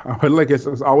 I put it like it's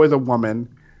always a woman.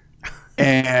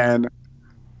 And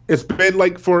it's been,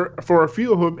 like, for a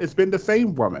few of them, it's been the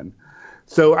same woman.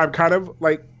 So I'm kind of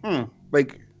like,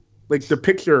 like the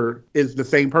picture is the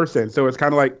same person. So it's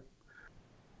kind of like,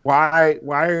 why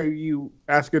are you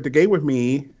asking to game with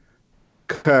me?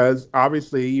 Because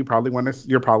obviously you're probably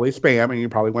spam, and you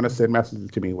probably want to send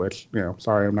messages to me, which, you know,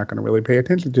 sorry, I'm not going to really pay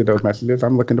attention to those messages.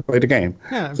 I'm looking to play the game.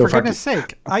 Yeah, so for goodness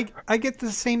sake, I get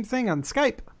the same thing on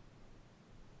Skype.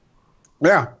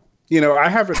 Yeah. You know, I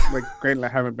haven't, like, granted, I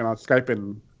haven't been on Skype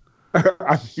in,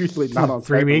 I'm usually not on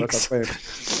 3 Skype weeks.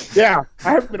 Yeah,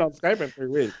 I haven't been on Skype in 3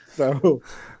 weeks. So,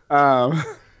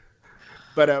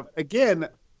 but again,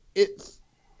 it's,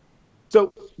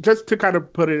 so just to kind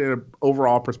of put it in an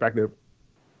overall perspective,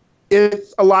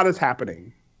 a lot is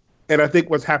happening. And I think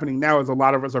what's happening now is a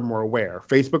lot of us are more aware.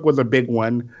 Facebook was a big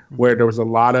one where there was a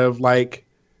lot of, like,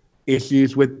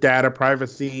 issues with data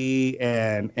privacy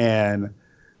and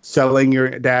selling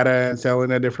your data and selling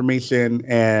that information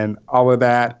and all of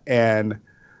that. And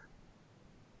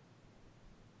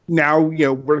now, you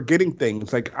know, we're getting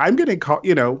things like, I'm getting called,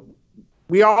 you know,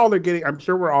 I'm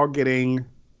sure we're all getting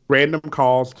random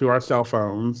calls to our cell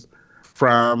phones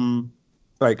from,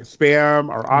 like, spam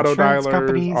or auto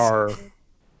dialers or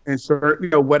insurance, you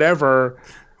know, whatever.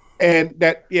 And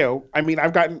that, you know, I mean,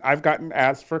 I've gotten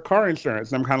asked for car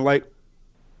insurance, and I'm kind of like,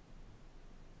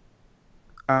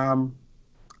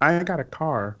 I ain't got a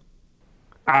car.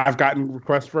 I've gotten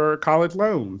requests for college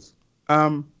loans.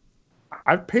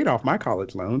 I've paid off my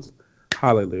college loans.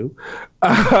 Hallelujah.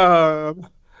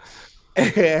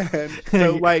 And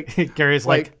so, like, Gary's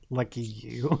like, lucky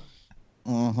you.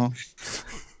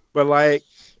 But like,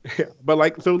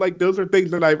 so, like, those are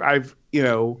things that I've, you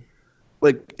know,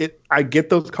 like, I get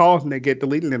those calls and they get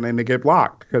deleted and then they get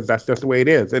blocked because that's just the way it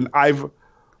is. And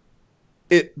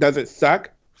does it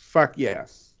suck? Fuck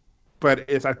yes. But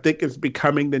I think it's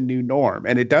becoming the new norm.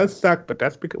 And it does suck, but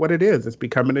that's what it is. It's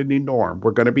becoming a new norm. We're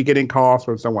going to be getting calls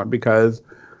from someone because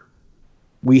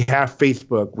we have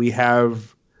Facebook, we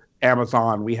have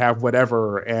Amazon, we have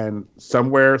whatever, and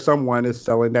somewhere someone is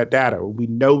selling that data. We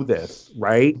know this,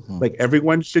 right? Like,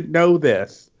 everyone should know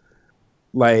this.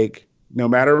 Like, no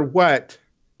matter what,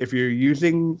 if you're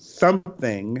using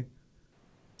something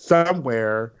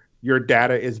somewhere, your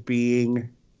data is being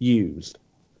used,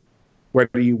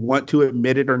 whether you want to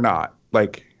admit it or not.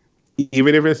 Like,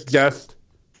 even if it's just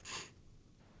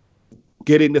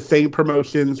getting the same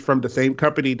promotions from the same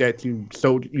company that you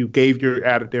gave your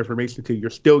added information to,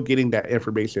 you're still getting that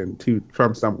information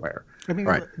from somewhere. I mean,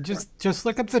 just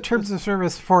look up the terms of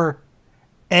service for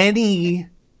any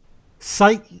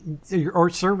site or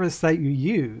service that you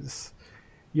use.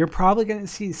 You're probably going to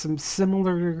see some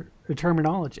similar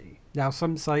terminology. Now,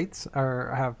 some sites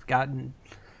have gotten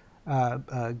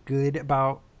good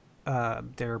about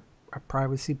their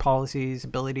privacy policies,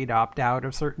 ability to opt out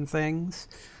of certain things,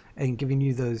 and giving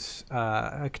you those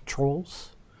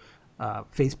controls.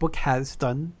 Facebook has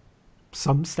done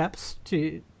some steps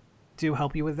to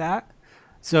help you with that.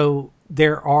 So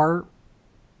there are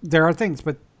things,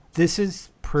 but this is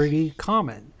pretty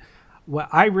common. What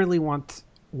I really want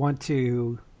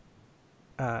to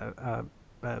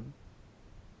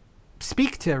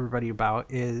speak to everybody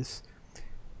about is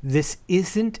this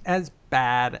isn't as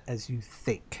bad as you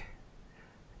think.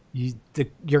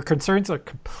 Your concerns are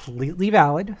completely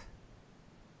valid,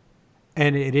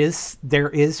 and there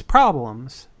is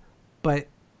problems, but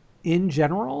in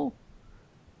general,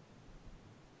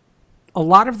 a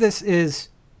lot of this is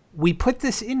we put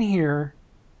this in here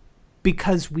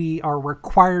because we are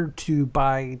required to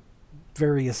by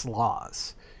various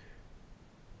laws.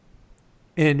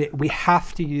 And we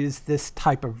have to use this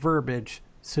type of verbiage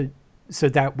so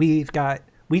that we've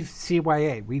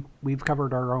CYA, we've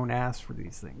covered our own ass for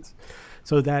these things.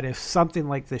 So that if something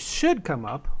like this should come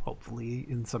up, hopefully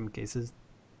in some cases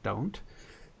don't,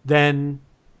 then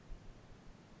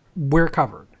we're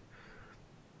covered.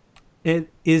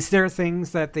 Is there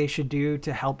things that they should do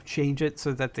to help change it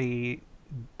so that they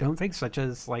don't think, such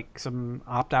as like some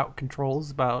opt-out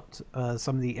controls about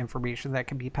some of the information that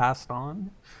can be passed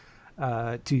on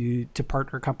to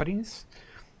partner companies,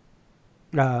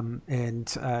 and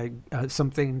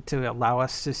something to allow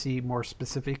us to see more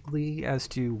specifically as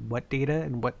to what data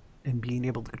and being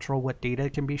able to control what data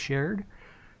can be shared?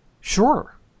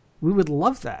 Sure, we would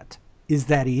love that. Is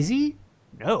that easy?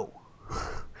 No.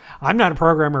 I'm not a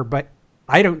programmer, but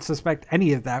I don't suspect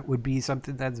any of that would be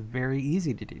something that's very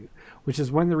easy to do, which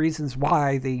is one of the reasons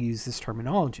why they use this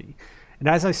terminology. And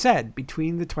as I said,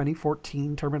 between the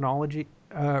 2014 terminology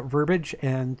verbiage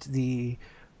and the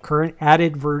current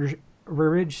added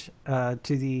verbiage to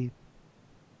the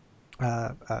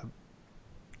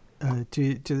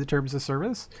terms of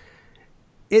service,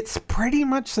 it's pretty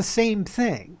much the same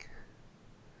thing.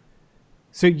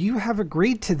 So you have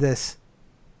agreed to this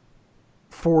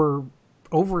for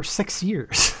over 6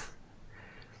 years.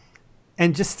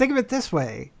 And just think of it this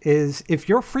way, is if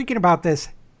you're freaking about this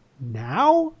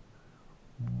now,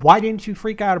 why didn't you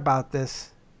freak out about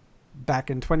this back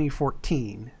in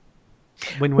 2014?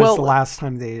 When was the last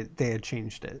time they had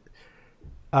changed it?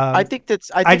 I think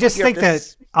I just think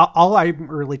that all I'm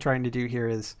really trying to do here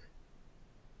is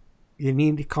you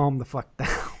need to calm the fuck down.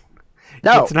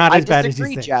 No, it's not as bad as you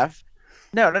think, Jeff.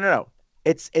 No.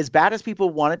 It's as bad as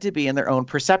people want it to be in their own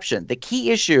perception. The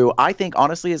key issue, I think,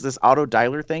 honestly, is this auto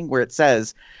dialer thing where it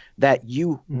says that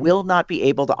you will not be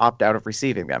able to opt out of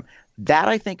receiving them. That,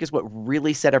 I think, is what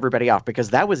really set everybody off, because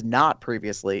that was not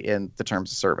previously in the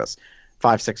terms of service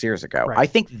 5-6 years ago. Right. I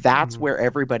think that's where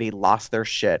everybody lost their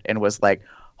shit and was like,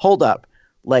 hold up,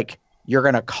 like, you're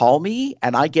going to call me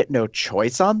and I get no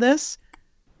choice on this?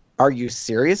 Are you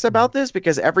serious about this?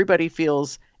 Because everybody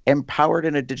feels empowered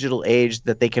in a digital age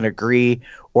that they can agree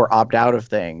or opt out of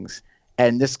things.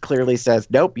 And this clearly says,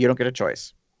 nope, you don't get a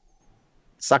choice.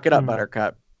 Suck it up,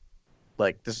 Buttercup.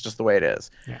 Like, this is just the way it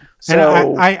is. Yeah.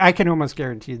 So and I can almost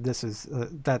guarantee this is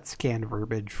that's canned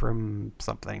verbiage from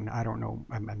something. I don't know.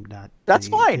 I'm not. That's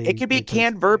fine. It can be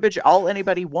canned verbiage all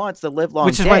anybody wants the live long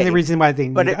which is one of the reason why they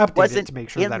need to update it to make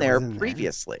sure that it was in there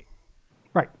previously.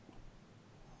 Right.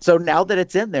 So now that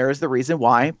it's in there is the reason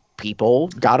why people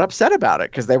got upset about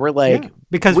it, because they were like,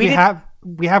 because we have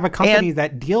a company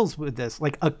that deals with this,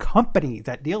 like a company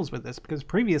that deals with this, because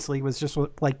previously it was just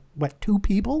like two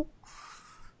people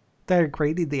that had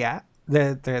created the app,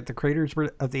 the creators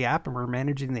of the app and were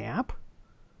managing the app.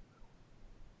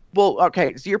 Well,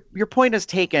 okay, so your point is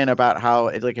taken about how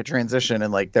it, like, a transition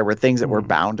and like there were things that were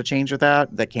bound to change with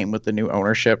that came with the new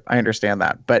ownership. I understand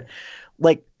that, but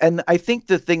like, and I think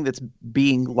the thing that's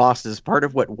being lost is part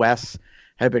of what Wes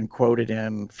had been quoted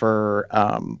in for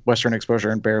Western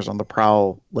Exposure and Bears on the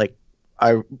Prowl. Like,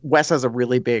 Wes has a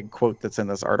really big quote that's in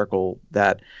this article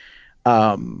that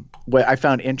what I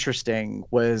found interesting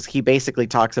was he basically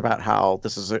talks about how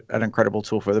this is an incredible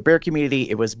tool for the bear community.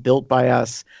 It was built by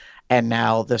us, and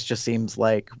now this just seems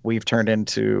like we've turned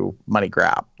into money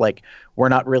grab. Like, we're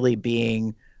not really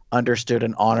being understood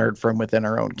and honored from within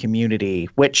our own community,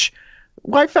 which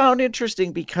I found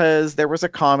interesting because there was a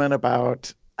comment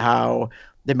about how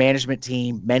the management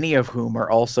team, many of whom are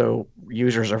also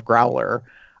users of GROWLr,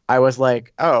 I was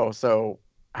like, oh, so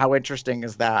how interesting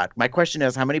is that? My question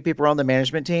is, how many people are on the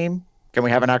management team? Can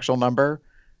we have an actual number?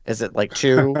 Is it like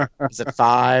 2? Is it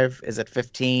 5? Is it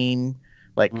 15?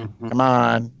 Like, come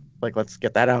on. Like, let's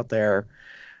get that out there.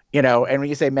 You know, and when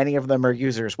you say many of them are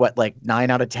users, what, like 9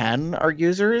 out of 10 are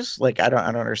users? Like, I don't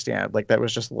understand. Like, that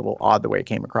was just a little odd the way it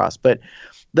came across. But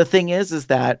the thing is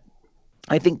that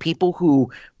I think people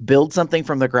who build something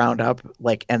from the ground up,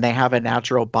 like, and they have a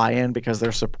natural buy-in because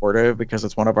they're supportive, because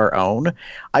it's one of our own,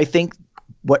 I think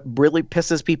what really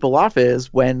pisses people off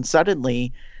is when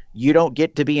suddenly you don't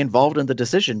get to be involved in the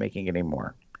decision making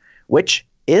anymore, which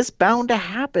is bound to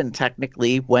happen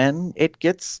technically when it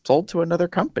gets sold to another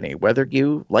company, whether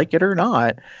you like it or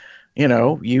not. You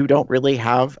know, you don't really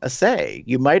have a say.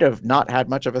 You might have not had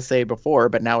much of a say before,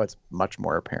 but now it's much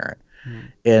more apparent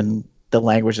in the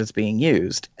language that's being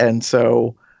used. And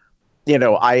so, you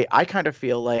know, I kind of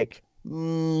feel like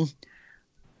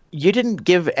you didn't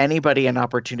give anybody an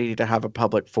opportunity to have a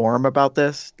public forum about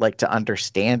this, like to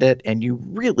understand it. And you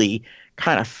really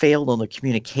kind of failed on the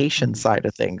communication side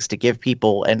of things to give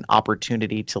people an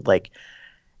opportunity to like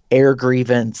air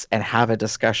grievance and have a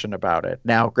discussion about it.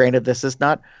 Now, granted, this is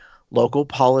not local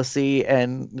policy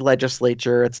and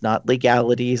legislature. It's not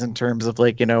legalities in terms of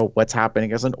like, you know, what's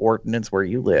happening as an ordinance where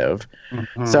you live.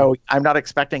 So I'm not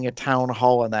expecting a town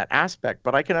hall in that aspect,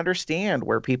 but I can understand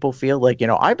where people feel like, you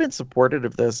know, I've been supportive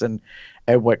of this and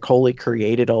what Coley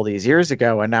created all these years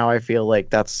ago. And now I feel like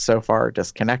that's so far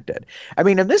disconnected. I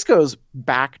mean, and this goes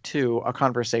back to a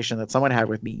conversation that someone had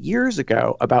with me years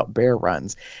ago about bear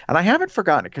runs. And I haven't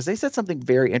forgotten it because they said something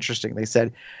very interesting. They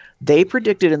said they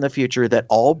predicted in the future that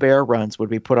all bear runs would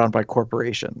be put on by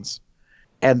corporations.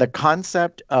 And the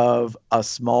concept of a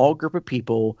small group of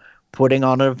people putting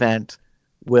on an event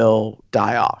will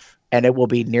die off. And it will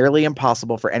be nearly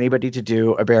impossible for anybody to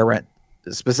do a bear run,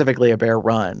 specifically a bear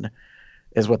run,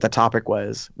 is what the topic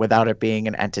was, without it being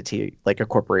an entity like a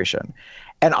corporation.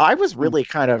 And I was really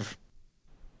kind of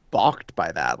balked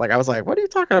by that. Like, I was like, what are you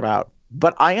talking about?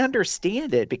 But I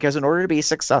understand it because in order to be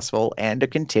successful and to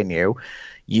continue,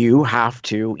 you have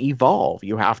to evolve.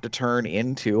 You have to turn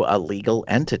into a legal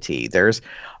entity. There's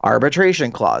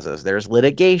arbitration clauses. There's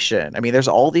litigation. I mean, there's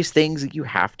all these things that you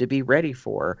have to be ready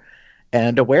for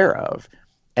and aware of.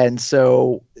 And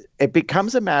so it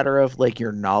becomes a matter of like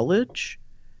your knowledge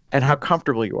and how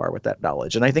comfortable you are with that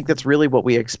knowledge. And I think that's really what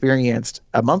we experienced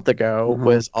a month ago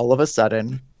was all of a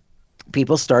sudden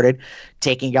people started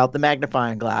taking out the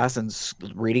magnifying glass and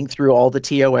reading through all the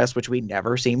TOS, which we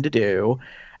never seem to do.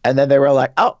 And then they were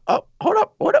like, oh, hold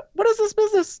up. What is this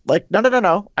business? Like,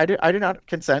 no. I do not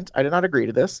consent. I did not agree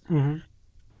to this.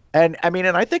 And I mean,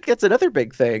 and I think it's another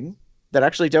big thing that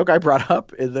actually Dogai brought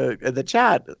up in the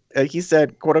chat. He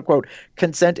said, quote unquote,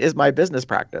 consent is my business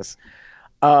practice.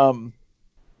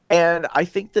 And I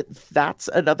think that that's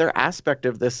another aspect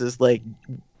of this is like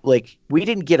we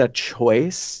didn't get a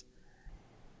choice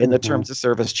in the terms of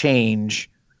service change,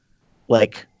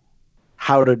 like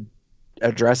how to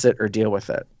address it or deal with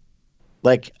it.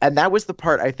 Like, and that was the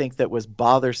part I think that was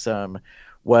bothersome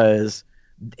was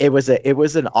it was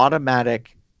an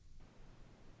automatic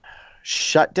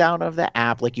shutdown of the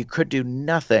app. Like you could do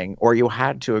nothing or you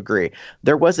had to agree.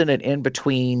 There wasn't an in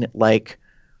between, like,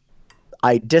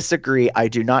 I disagree, I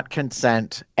do not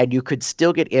consent, and you could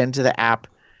still get into the app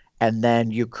and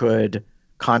then you could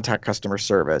contact customer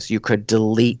service. You could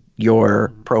delete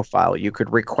your profile. You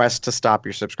could request to stop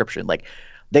your subscription. Like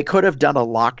they could have done a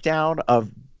lockdown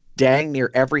of dang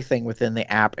near everything within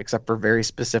the app except for very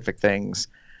specific things,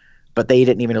 but they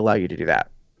didn't even allow you to do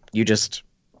that. You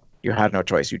had no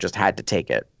choice. You just had to take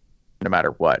it no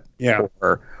matter what. Yeah.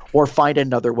 Or find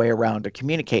another way around to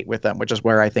communicate with them, which is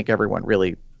where I think everyone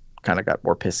really kind of got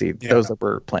more pissy. Yeah. Those that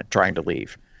were trying to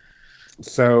leave.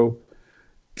 So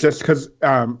just because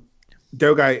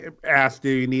Dogai asked, do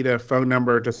you need a phone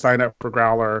number to sign up for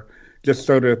GROWLr? Just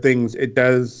so the things it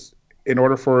does in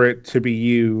order for it to be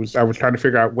used. I was trying to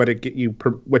figure out what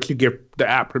you give the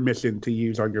app permission to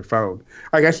use on your phone.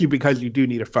 I guess because you do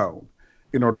need a phone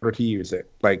in order to use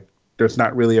it. Like there's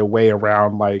not really a way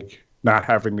around like not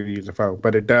having to use a phone,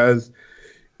 but it does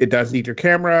need your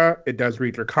camera. It does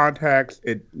read your contacts.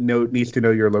 It needs to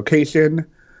know your location.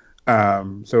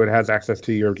 So it has access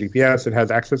to your GPS. It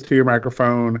has access to your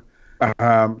microphone,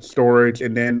 storage.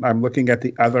 And then I'm looking at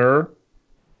the other,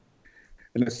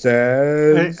 and it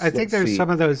says... I think there's some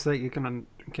of those that you can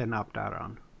opt out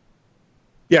on.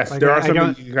 Yes, like, there are some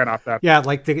that you can opt out. Yeah,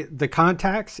 like the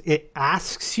contacts, it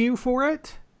asks you for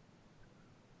it,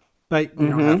 but you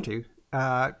don't have to.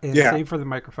 And same for the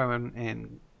microphone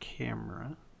and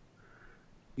camera.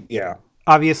 Yeah.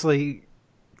 Obviously,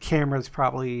 camera's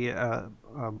probably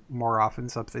more often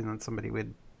something that somebody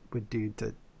would do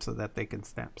so that they can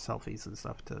snap selfies and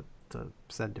stuff to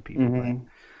send to people.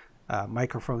 But,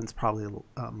 microphone's probably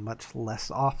much less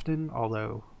often,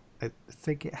 although I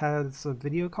think it has a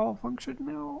video call function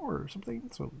now or something.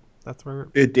 So that's where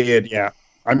it did. Yeah.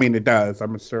 I mean, it does.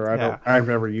 I'm sure. I've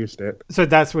never used it. So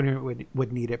that's when it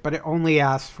would need it, but it only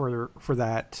asks for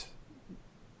that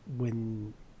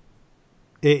when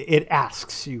it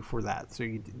asks you for that. So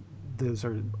those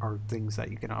are things that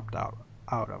you can opt out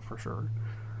of for sure.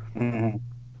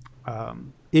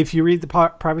 If you read the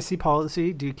privacy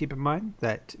policy, do keep in mind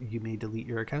that you may delete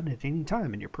your account at any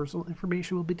time, and your personal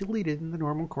information will be deleted in the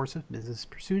normal course of business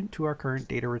pursuant to our current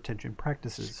data retention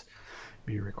practices.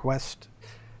 We request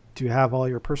to have all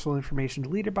your personal information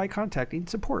deleted by contacting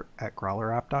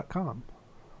support@growlerapp.com.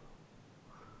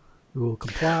 We will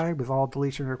comply with all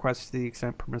deletion requests to the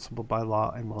extent permissible by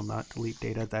law and will not delete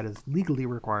data that is legally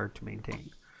required to maintain.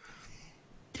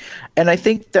 And I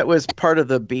think that was part of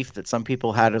the beef that some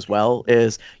people had as well,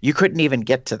 is you couldn't even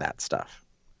get to that stuff.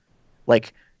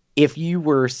 Like, if you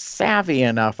were savvy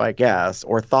enough, I guess,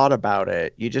 or thought about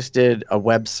it, you just did a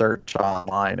web search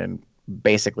online and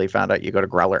basically found out. You go to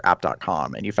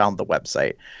growlerapp.com and you found the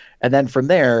website. And then from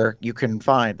there, you can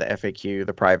find the FAQ,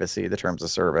 the privacy, the terms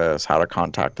of service, how to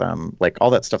contact them. Like, all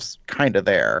that stuff's kind of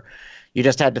there. You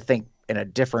just had to think in a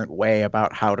different way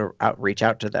about how to reach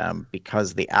out to them,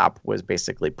 because the app was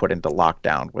basically put into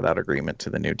lockdown without agreement to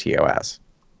the new TOS,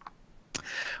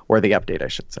 or the update, I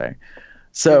should say.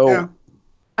 So, yeah.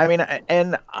 I mean,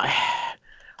 and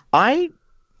I'm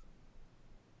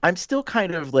still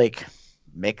kind of like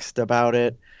mixed about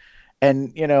it.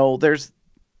 And, you know,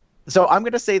 so I'm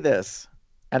going to say this,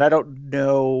 and I don't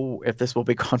know if this will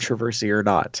be controversy or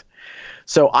not.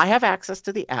 So I have access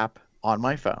to the app on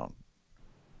my phone.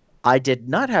 I did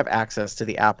not have access to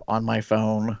the app on my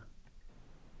phone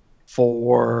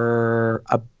for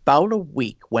about a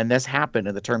week when this happened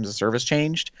and the terms of service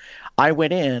changed. I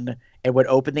went in and would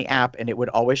open the app and it would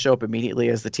always show up immediately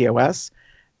as the TOS,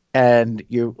 and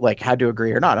you like had to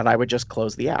agree or not. And I would just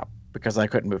close the app because I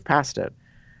couldn't move past it.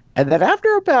 And then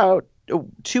after about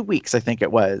 2 weeks, I think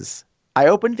it was, I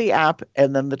opened the app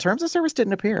and then the terms of service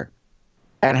didn't appear,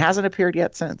 and hasn't appeared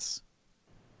yet since.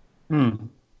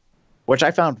 Which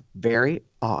I found very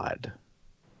odd.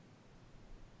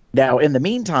 Now, in the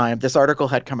meantime, this article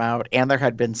had come out, and there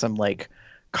had been some like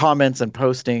comments and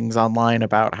postings online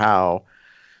about how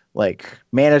like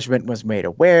management was made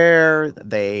aware.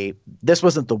 This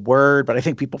wasn't the word, but I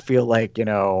think people feel like, you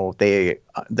know,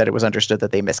 that it was understood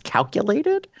that they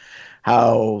miscalculated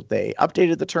how they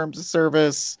updated the terms of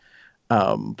service,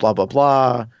 blah, blah,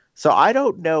 blah. So I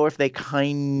don't know if they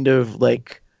kind of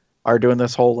like are doing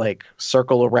this whole like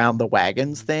circle around the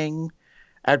wagons thing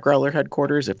at GROWLr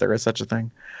headquarters, if there is such a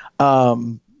thing.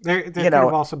 There could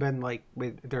have also been like,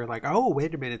 they're like, oh,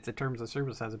 wait a minute, the terms of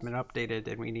service hasn't been updated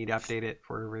and we need to update it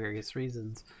for various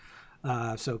reasons.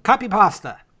 So copy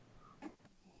pasta.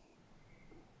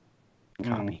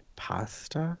 Copy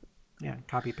pasta? Yeah,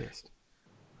 copy paste.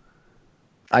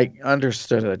 I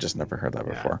understood it. I just never heard that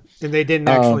before. And they didn't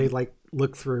actually like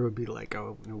look through and be like,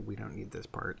 oh, no, we don't need this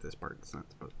part. This part's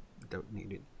not supposed, don't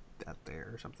need that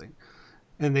there or something.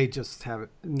 And they just have it.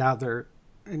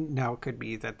 Now it could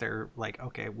be that they're like,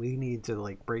 okay, we need to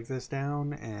like break this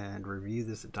down and review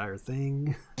this entire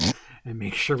thing and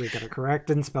make sure we get it correct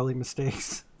and spelling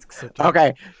mistakes.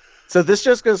 Okay. So this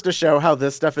just goes to show how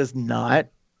this stuff is not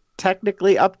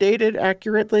technically updated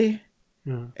accurately.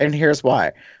 Yeah. And here's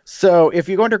why. So if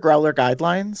you go into GROWLr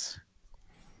guidelines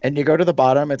and you go to the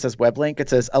bottom, it says web link. It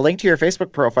says a link to your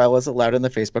Facebook profile is allowed in the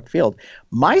Facebook field.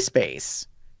 MySpace,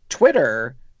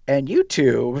 Twitter, and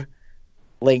YouTube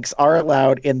links are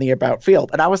allowed in the about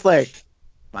field. And I was like,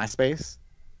 MySpace?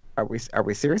 Are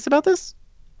we serious about this?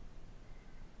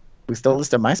 We still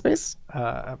list in MySpace?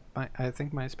 I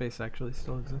think MySpace actually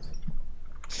still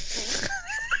exists.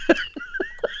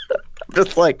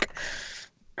 Just like,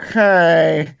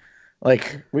 hey,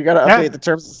 like we got to update the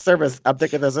terms of service. I'm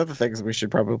thinking there's other things we should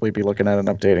probably be looking at and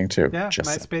updating too. Yeah,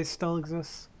 MySpace still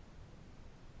exists.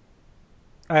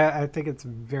 I think it's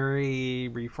very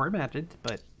reformatted,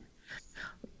 but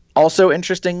also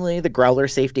interestingly, the GROWLr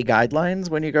safety guidelines,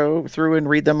 when you go through and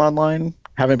read them online,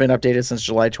 haven't been updated since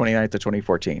July 29th of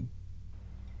 2014.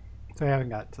 So I haven't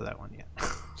got to that one yet.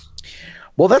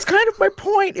 Well, that's kind of my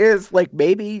point, is like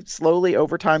maybe slowly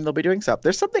over time they'll be doing stuff.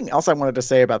 There's something else I wanted to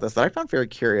say about this that I found very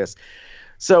curious.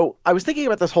 So I was thinking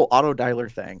about this whole auto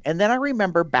dialer thing. And then I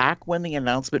remember back when the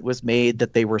announcement was made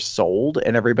that they were sold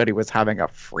and everybody was having a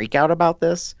freak out about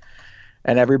this.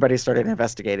 And everybody started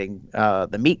investigating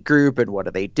the Meet Group and what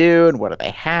do they do and what do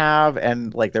they have.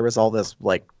 And like there was all this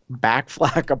like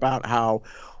backflack about how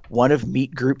one of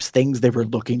Meet Group's things they were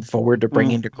looking forward to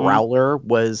bringing to GROWLr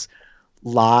was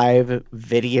live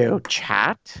video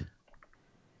chat.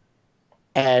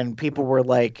 And people were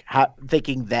like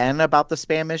thinking then about the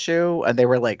spam issue, and they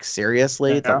were like,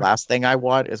 seriously, the last thing I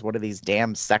want is one of these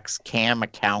damn sex cam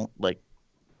account like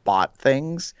bot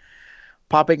things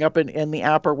popping up in the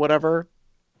app or whatever.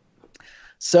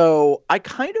 So I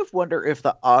kind of wonder if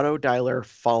the auto dialer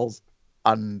falls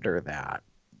under that.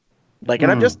 Like,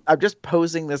 and I'm just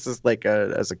posing this as like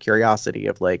as a curiosity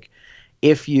of like,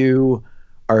 if you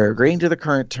are agreeing to the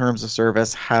current terms of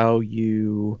service, how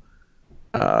you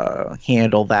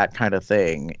handle that kind of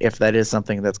thing, if that is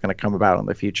something that's going to come about in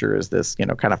the future. Is this,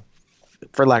 kind of,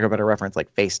 for lack of a better reference,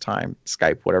 like FaceTime,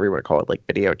 Skype, whatever you want to call it, like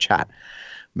video chat.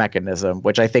 mechanism,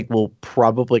 which I think will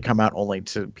probably come out only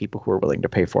to people who are willing to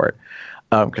pay for it,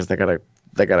 because they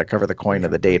gotta cover the coin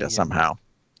of the data somehow.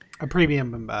 A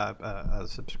premium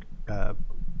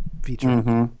feature.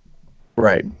 Mm-hmm.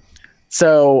 Right.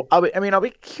 So I'll be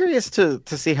curious to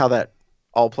see how that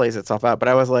all plays itself out. But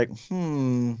I was like,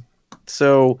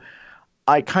 So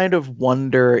I kind of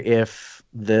wonder if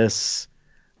this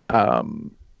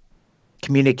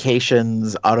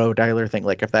communications auto dialer thing,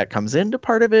 like if that comes into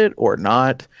part of it or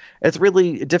not. It's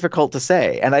really difficult to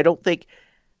say. And I don't think,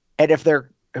 and if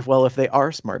they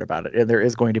are smart about it and there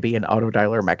is going to be an auto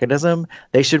dialer mechanism,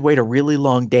 they should wait a really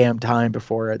long damn time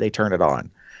before they turn it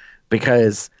on.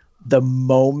 Because the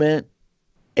moment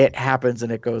it happens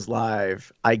and it goes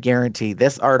live, I guarantee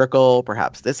this article,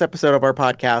 perhaps this episode of our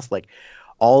podcast, like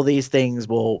all these things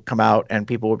will come out and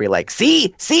people will be like,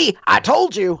 see, I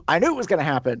told you, I knew it was going to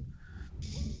happen.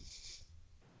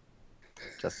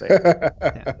 Just saying.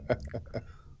 Yeah.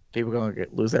 People are going to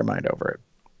lose their mind over it.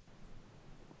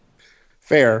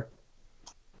 Fair.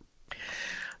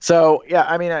 So, yeah,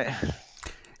 I mean,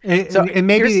 and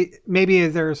maybe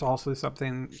there's also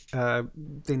something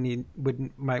they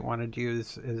might want to do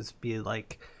is be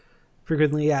like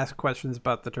frequently asked questions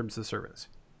about the terms of service.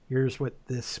 Here's what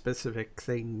this specific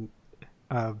thing.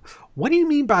 What do you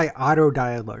mean by auto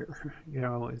dialer?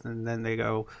 And then they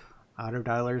go, auto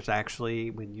dialer is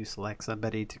actually when you select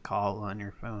somebody to call on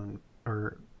your phone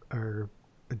or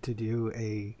to do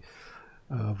a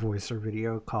voice or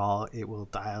video call. It will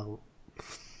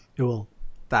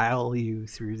dial you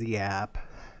through the app,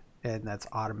 and that's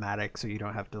automatic, so you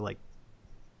don't have to like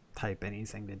type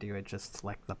anything to do it. Just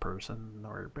select the person,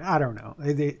 or I don't know.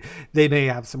 They may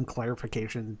have some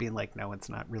clarification being like, no, it's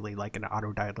not really like an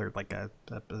auto dialer, like a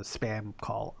spam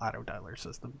call auto dialer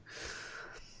system.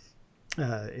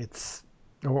 I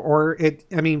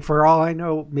mean, for all I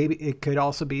know, maybe it could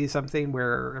also be something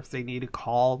where if they need a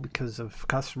call because of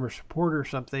customer support or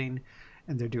something,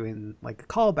 and they're doing like a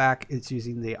callback, it's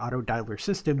using the auto dialer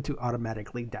system to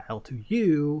automatically dial to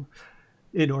you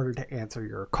in order to answer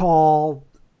your call.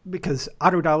 Because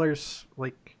auto dialers,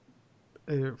 like,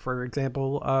 for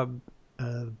example,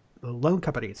 the loan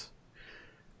companies,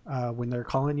 when they're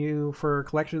calling you for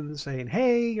collections saying,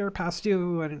 hey, you're past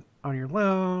due on your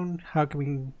loan,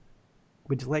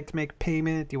 would you like to make a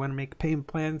payment? Do you want to make a payment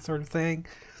plan, sort of thing?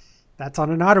 That's on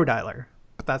an auto dialer,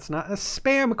 but that's not a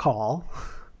spam call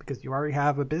because you already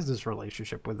have a business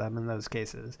relationship with them in those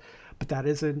cases. But that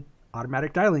is an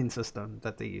automatic dialing system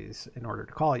that they use in order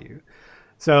to call you.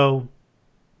 So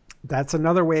that's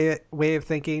another way of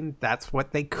thinking. That's what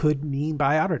they could mean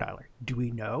by auto dialer. Do we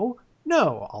know?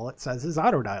 No, all it says is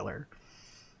auto dialer.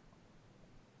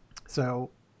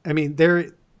 So, I mean,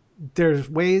 there's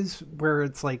ways where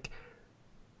it's like,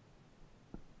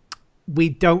 we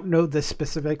don't know the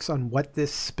specifics on what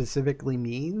this specifically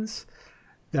means.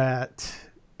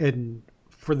 And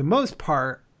for the most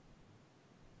part,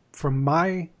 from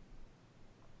my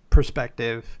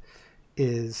perspective,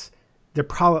 is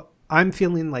I'm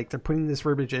feeling like they're putting this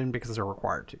verbiage in because they're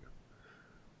required to.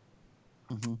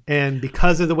 Mm-hmm. And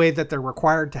because of the way that they're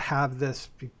required to have this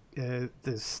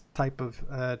type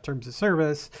of terms of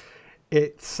service,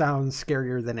 it sounds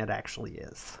scarier than it actually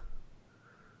is.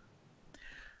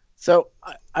 So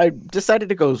I decided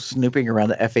to go snooping around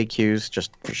the FAQs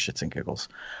just for shits and giggles,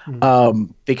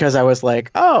 because I was like,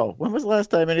 oh, when was the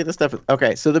last time any of this stuff?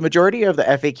 Okay, so the majority of the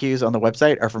FAQs on the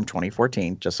website are from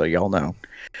 2014, just so y'all know.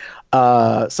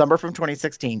 Some are from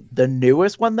 2016. The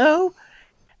newest one, though,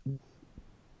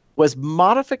 was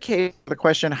modification of the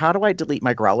question, how do I delete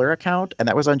my GROWLr account? And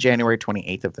that was on January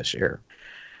 28th of this year.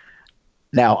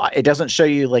 Now, it doesn't show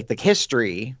you like the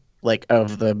history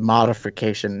of the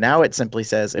modification. Now it simply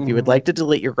says, if you would like to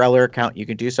delete your GROWLr account, you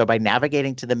can do so by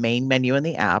navigating to the main menu in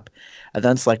the app and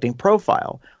then selecting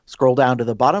profile. Scroll down to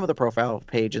the bottom of the profile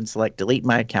page and select delete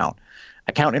my account.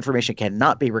 Account information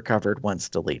cannot be recovered once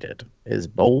deleted. Is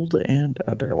bold and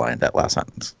underline that last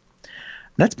sentence. And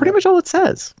that's pretty much all it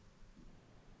says.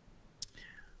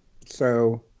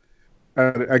 So,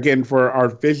 again, for our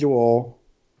visual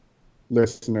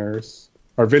listeners,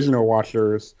 our visual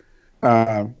watchers,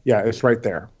 yeah, it's right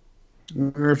there.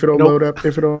 If it'll load up,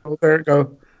 there it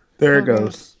go. There it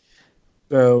goes.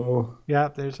 So yeah,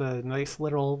 there's a nice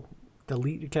little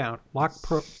delete account, lock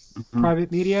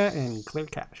private media, and clear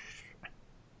cache.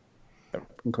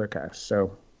 And clear cache.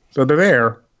 So they're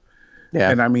there. Yeah.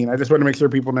 And I mean, I just want to make sure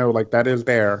people know, like, that is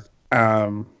there.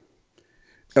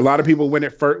 A lot of people, when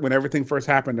everything first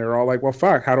happened, they're all like, well,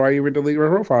 fuck, how do I even delete my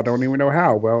profile? I don't even know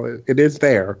how. Well, it is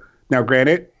there. Now,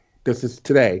 granted, this is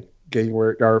today.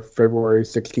 February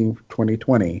 16th,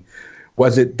 2020.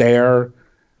 Was it there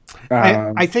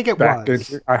I think it back was.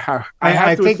 then. I I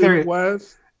have to think assume there it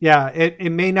was. Yeah,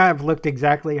 it may not have looked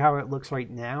exactly how it looks right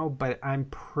now, but I'm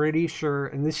pretty sure,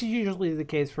 and this is usually the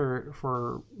case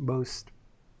for most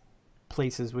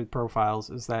places with profiles,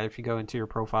 is that if you go into your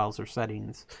profiles or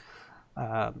settings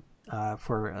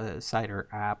for a site or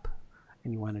app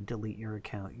and you want to delete your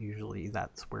account, usually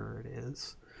that's where it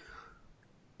is.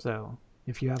 So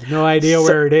if you have no idea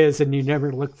where it is and you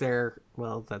never look there,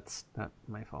 well, that's not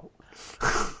my fault.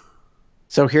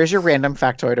 So here's your random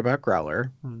factoid about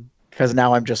GROWLr, Hmm. because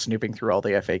now I'm just snooping through all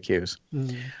the FAQs.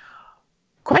 Mm.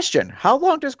 Question: how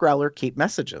long does GROWLr keep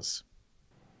messages?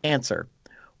 Answer: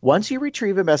 once you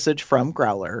retrieve a message from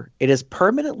GROWLr, it is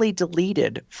permanently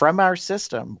deleted from our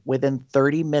system within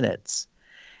 30 minutes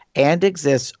and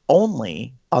exists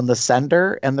only on the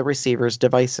sender and the receiver's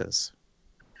devices.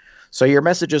 So your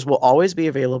messages will always be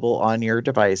available on your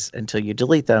device until you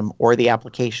delete them or the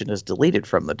application is deleted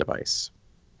from the device.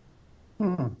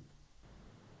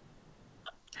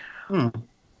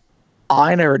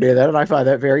 I never knew that, and I find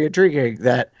that very intriguing,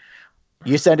 that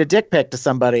you send a dick pic to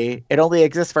somebody, it only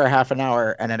exists for a half an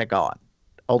hour, and then it's gone.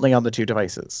 Only on the two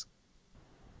devices.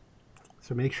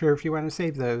 So make sure if you want to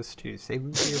save those, to save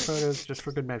them to your photos just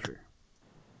for good measure.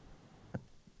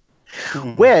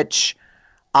 Which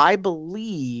I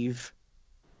believe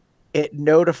it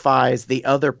notifies the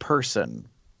other person.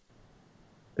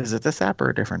 Is it this app or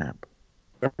a different app?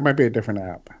 There might be a different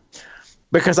app.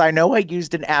 Because I know I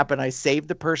used an app and I saved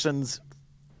the person's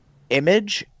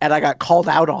image and I got called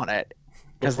out on it.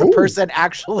 Because the person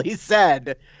actually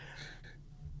said,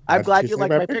 I'm glad you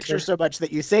like my picture so much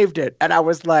that you saved it. And I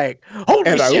was like,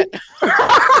 holy shit.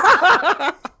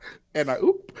 And I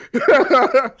oop.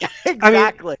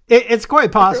 Exactly. I mean, it's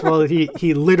quite possible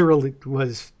he literally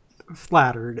was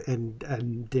flattered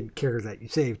and didn't care that you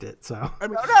saved it. So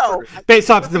no.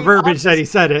 Based off the verbiage that he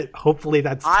said it, hopefully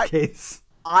that's the case.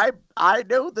 I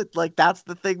know that, like, that's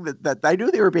the thing that I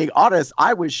knew they were being honest.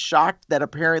 I was shocked that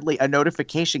apparently a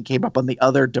notification came up on the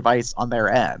other device on their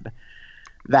end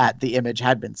that the image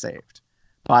had been saved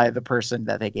by the person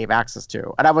that they gave access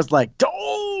to. And I was like,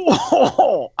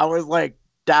 oh, I was like,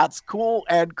 that's cool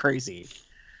and crazy.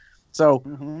 So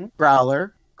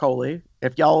GROWLr, Coley,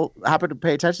 if y'all happen to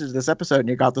pay attention to this episode and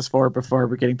you got this far before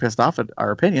we're getting pissed off at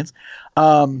our opinions,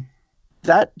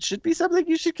 that should be something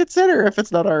you should consider if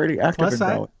it's not already active in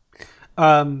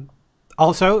GROWLr.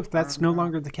 Also, if that's no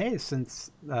longer the case,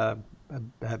 since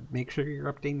make sure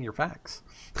you're updating your facts.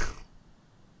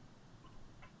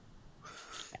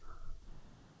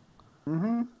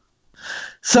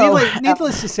 So,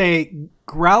 needless to say,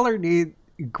 GROWLr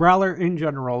in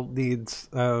general needs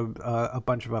a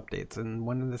bunch of updates, and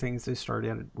one of the things they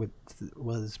started with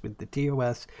was with the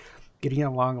TOS getting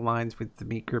along lines with the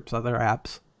meet group's other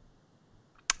apps,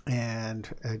 and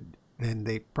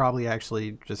they probably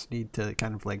actually just need to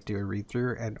kind of like do a read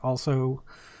through and also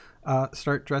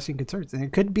start addressing concerns. And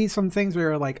it could be some things where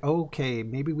you're like, oh, okay,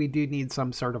 maybe we do need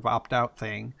some sort of opt out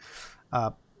thing.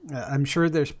 I'm sure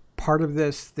there's part of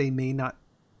this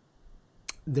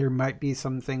there might be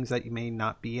some things that you may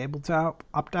not be able to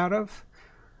opt out of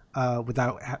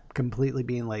without completely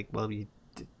being like, well, we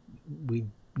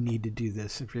need to do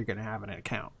this if you're going to have an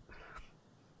account.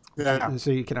 Yeah.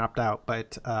 So you can opt out,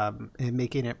 but and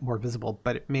making it more visible.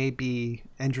 But it may be,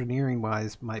 engineering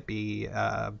wise, might be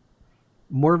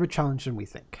more of a challenge than we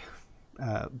think.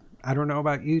 I don't know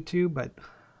about you two, but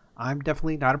I'm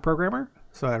definitely not a programmer,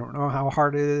 so I don't know how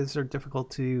hard it is or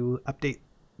difficult to update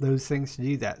those things to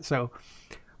do that. So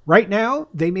right now,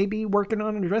 they may be working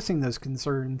on addressing those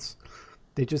concerns.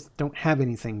 They just don't have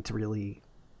anything to really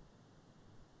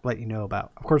let you know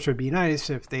about. Of course, it would be nice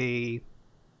if they,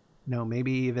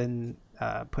 maybe even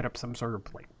put up some sort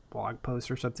of like blog post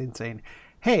or something saying,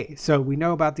 hey, so we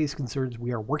know about these concerns.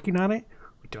 We are working on it.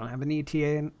 We don't have an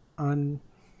ETA on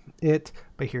it,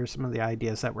 but here's some of the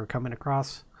ideas that we're coming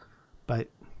across. But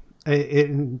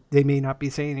they may not be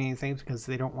saying anything because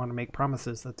they don't want to make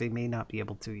promises that they may not be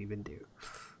able to even do.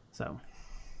 So,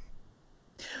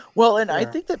 well, and I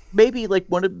think that maybe like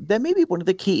one of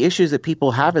the key issues that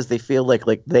people have is they feel like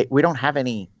we don't have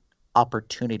any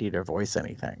opportunity to voice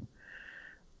anything.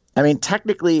 I mean,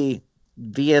 technically,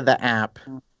 via the app,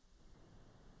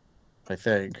 I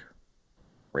think,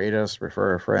 rate us,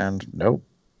 refer a friend. Nope,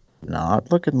 not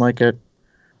looking like it.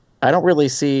 I don't really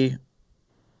see.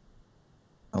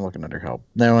 I'm looking under help.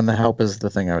 No, and the help is the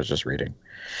thing I was just reading.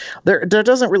 There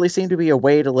doesn't really seem to be a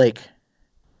way to, like,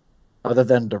 other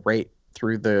than to rate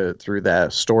through the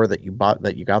store that you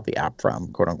got the app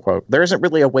from, quote unquote. There isn't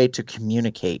really a way to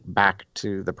communicate back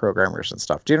to the programmers and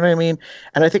stuff. Do you know what I mean?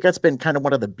 And I think that's been kind of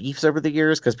one of the beefs over the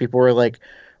years, because people were like,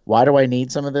 why do I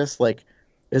need some of this? Like,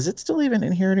 Is it still even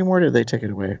in here anymore? Did they take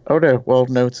it away? Oh no. Well,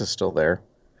 notes is still there,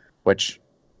 which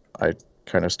I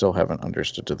kind of still haven't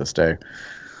understood to this day.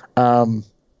 Yeah,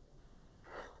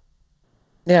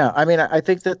 I mean, I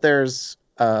think that there's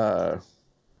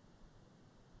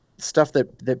stuff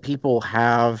that people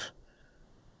have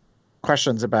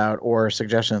questions about or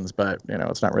suggestions, but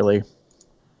it's not really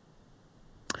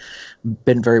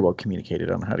been very well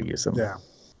communicated on how to use them. Yeah.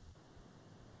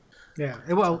 Yeah.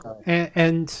 Well,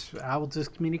 and I'll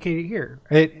just communicate it here.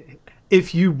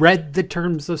 If you read the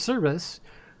terms of service,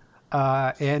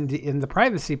 and in the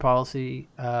privacy policy,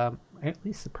 at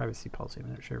least the privacy policy, I'm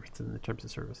not sure if it's in the terms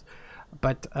of service,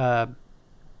 but I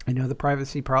know the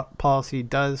privacy policy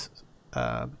does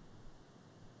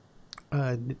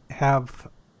have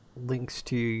links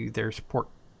to their support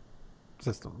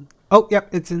system. Oh,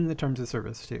 yep, it's in the terms of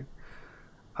service too.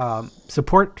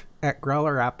 Support at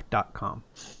GROWLrapp.com.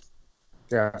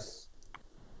 Yes.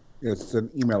 It's an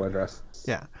email address.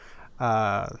 Yeah.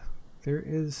 There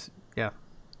is,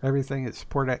 everything is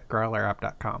support at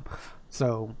GROWLrapp.com.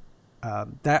 So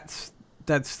that's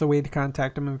the way to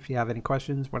contact them if you have any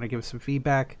questions, want to give some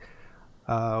feedback,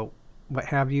 what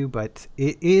have you. But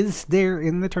it is there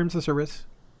in the terms of service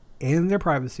and their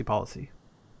privacy policy.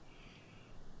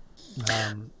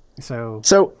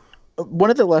 So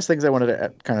one of the last things I wanted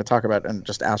to kind of talk about and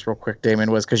just ask real quick, Damon,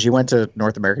 was because you went to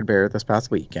North American Bear this past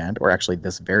weekend, or actually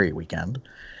this very weekend.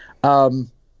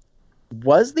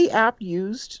 Was the app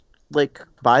used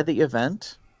by the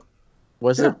event?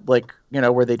 Was it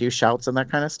where they do shouts and that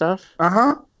kind of stuff?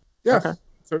 Yes. Okay.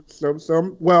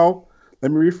 So well,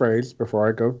 let me rephrase before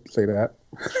I go say that.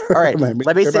 All right.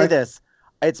 let me say this.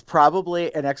 It's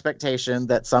probably an expectation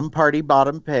that some party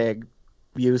bottom pig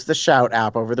used the shout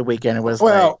app over the weekend and was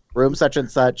room such and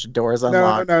such, doors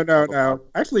unlocked. No.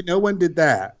 Actually, no one did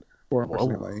that,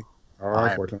 fortunately.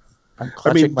 Unfortunately. I'm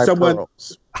clutching my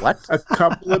pearls. What? A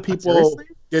couple of people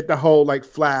did the whole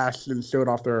flash and showed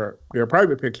off their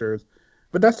private pictures,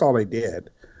 but that's all they did.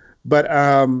 But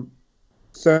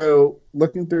so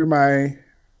looking through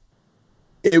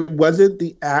it wasn't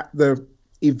the app. The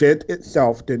event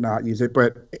itself did not use it,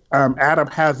 but Adam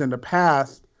has in the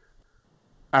past.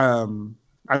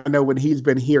 I know when he's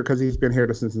been here, because he's been here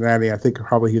to Cincinnati, I think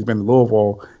probably he's been in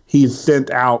Louisville, he's sent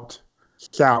out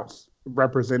shouts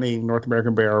representing North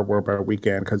American Bear World Bear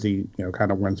Weekend, because he kind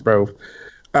of runs both.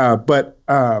 But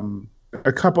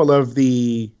a couple of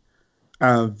the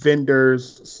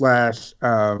vendors /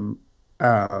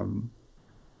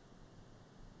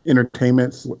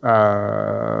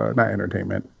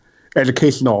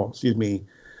 educational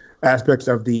aspects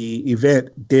of the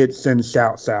event did send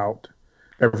shouts out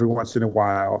every once in a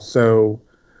while. So,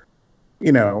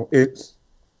 they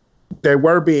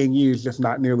were being used, just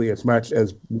not nearly as much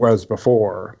as was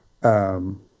before. I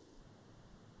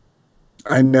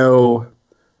know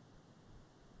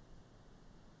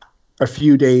a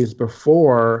few days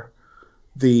before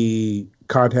the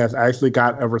contest, I actually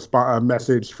got a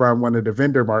message from one of the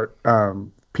vendor mart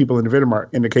people in the vendor mart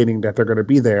indicating that they're going to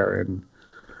be there and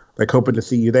hoping to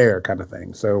see you there, kind of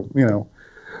thing. So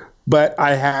but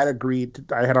I had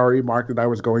already marked that I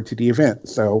was going to the event,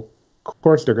 so of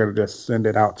course they're going to just send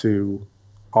it out to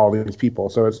all these people.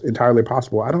 So it's entirely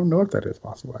possible. I don't know if that is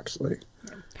possible, actually.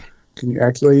 Can you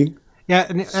actually? Yeah,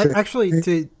 and actually,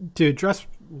 to address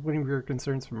one of your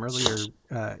concerns from earlier,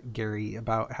 Gary,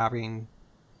 about having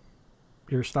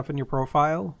your stuff in your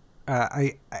profile,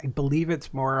 I believe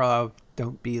it's more of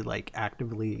don't be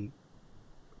actively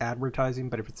advertising,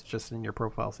 but if it's just in your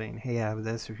profile saying, hey, I have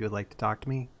this, if you would like to talk to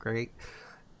me, great.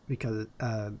 Because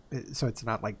so it's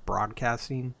not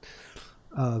broadcasting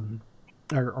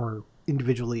or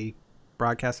individually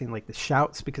broadcasting the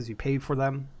shouts because you pay for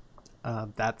them.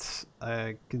 That's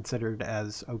considered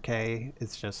as okay.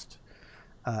 It's just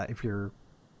if you're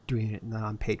doing it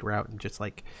non-paid route and just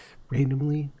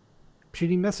randomly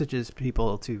shooting messages to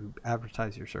people to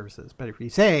advertise your services. But if you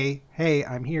say, hey,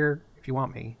 I'm here if you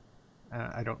want me,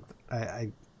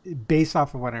 I based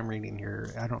off of what I'm reading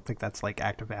here, I don't think that's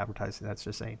active advertising. That's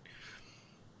just saying,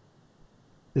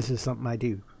 this is something I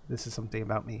do. This is something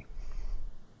about me.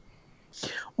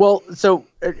 Well, so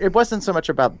it wasn't so much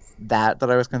about that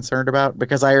I was concerned about,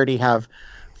 because I already have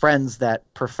friends that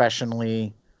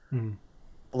professionally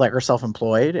are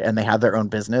self-employed and they have their own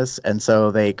business. And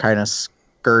so they kind of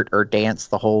skirt or dance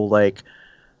the whole,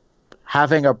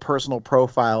 having a personal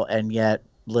profile and yet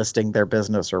listing their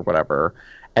business or whatever.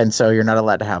 And so you're not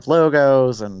allowed to have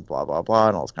logos and blah, blah, blah,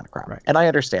 and all this kind of crap. Right. And I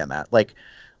understand that.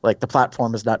 The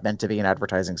platform is not meant to be an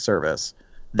advertising service.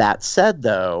 That said,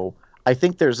 though, I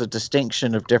think there's a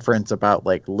distinction of difference about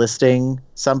like listing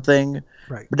something,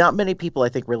 Right. but not many people I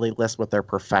think really list what their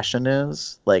profession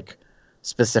is, like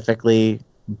specifically.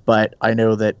 But I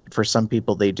know that for some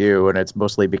people they do, and it's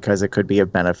mostly because it could be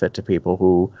of benefit to people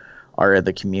who are in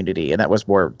the community. And that was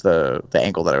more the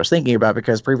angle that I was thinking about,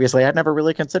 because previously I'd never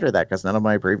really considered that, because none of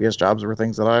my previous jobs were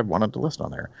things that I wanted to list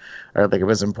on there. I don't think it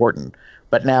was important.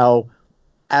 But now,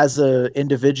 as an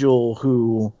individual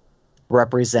who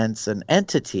represents an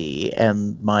entity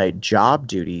and my job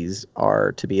duties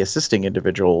are to be assisting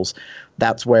individuals,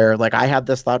 that's where, like, I had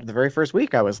this thought the very first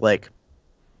week. I was like,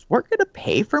 we're going to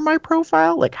pay for my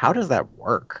profile? Like, how does that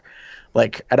work?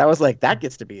 Like, and I was like, that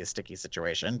gets to be a sticky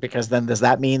situation, because then does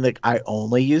that mean that I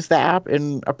only use the app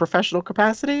in a professional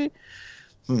capacity?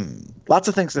 Lots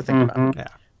of things to think about. Yeah.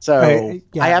 So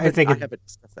I haven't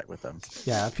discussed that with them.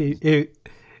 Yeah.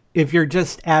 If you're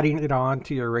just adding it on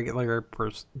to your regular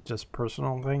just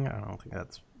personal thing, I don't think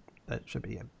that should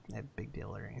be a big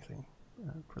deal or anything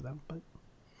for them. But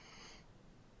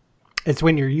it's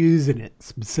when you're using it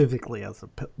specifically as a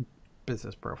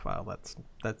business profile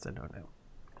that's a no-no.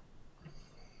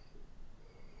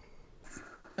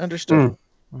 Understood.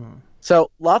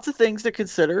 So lots of things to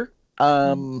consider.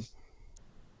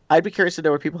 I'd be curious to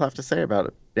know what people have to say about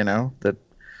it. That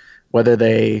whether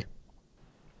they,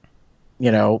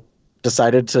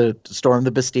 decided to storm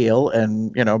the Bastille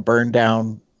and burn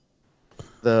down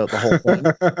the whole thing,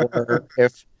 or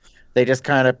if they just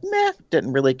kind of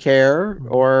didn't really care,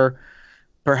 or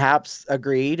perhaps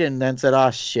agreed and then said,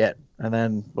 "Oh shit," and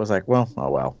then was like, "Well, oh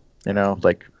well,"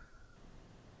 like.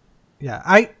 Yeah,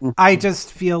 I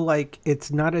just feel like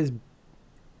it's not as...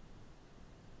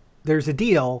 There's a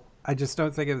deal. I just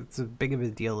don't think it's as big of a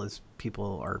deal as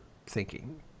people are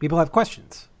thinking. People have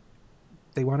questions.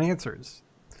 They want answers.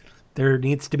 There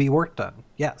needs to be work done.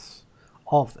 Yes,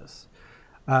 all of this.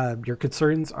 Your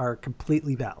concerns are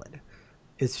completely valid.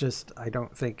 It's just, I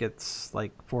don't think it's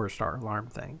like 4-star alarm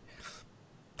thing.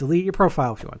 Delete your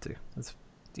profile if you want to. That's,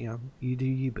 you do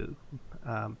you, boo.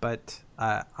 But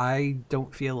I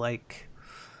don't feel like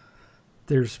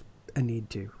there's a need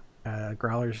to.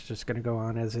 GROWLr's just going to go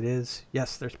on as it is.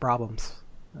 Yes, there's problems.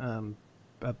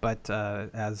 But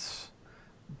as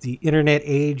the internet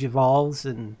age evolves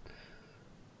and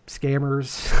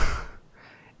scammers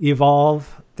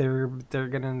evolve, they're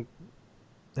going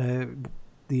to...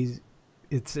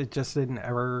 It's just an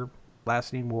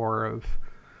everlasting war of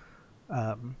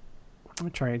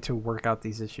trying to work out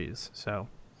these issues. So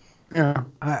yeah,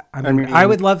 I mean, I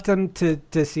would love them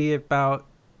to see about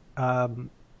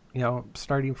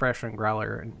starting fresh on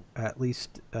GROWLr, and at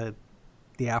least the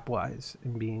app wise,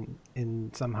 and being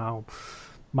in somehow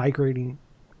migrating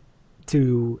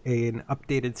to an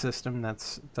updated system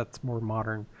that's more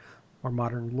modern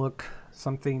look,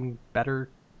 something better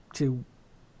to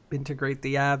integrate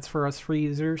the ads for us free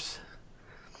users.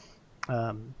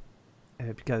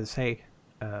 Because hey,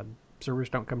 servers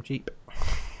don't come cheap.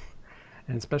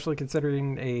 And especially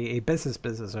considering a business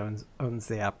owns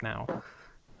the app now,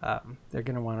 they're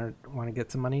gonna want to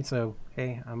get some money. So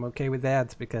hey, I'm okay with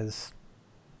ads, because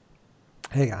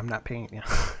hey, I'm not paying you.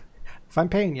 If I'm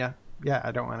paying you, yeah,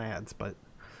 I don't want ads. But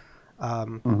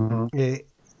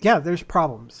there's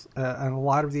problems, and a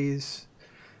lot of these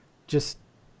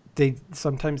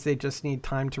sometimes they just need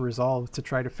time to resolve, to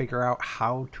try to figure out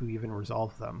how to even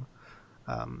resolve them.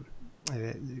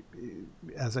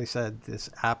 As I said, this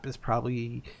app has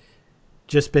probably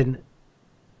just been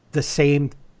the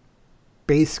same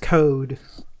base code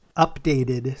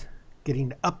updated,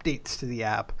 getting updates to the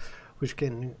app, which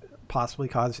can possibly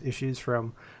cause issues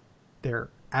from their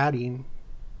adding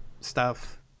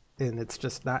stuff, and it's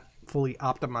just not fully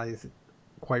optimized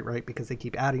quite right, because they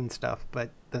keep adding stuff,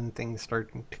 but then things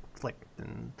start to click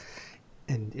and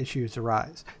issues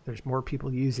arise. There's more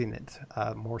people using it.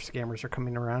 More scammers are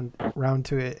coming around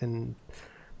to it and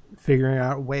figuring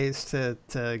out ways to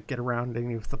get around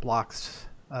any of the blocks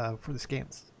for the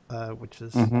scams, which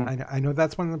is, I know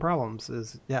that's one of the problems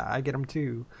is, yeah, I get them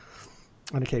too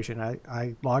on occasion.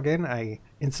 I log in, I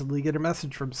instantly get a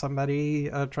message from somebody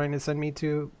trying to send me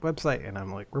to a website, and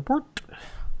I'm like, report,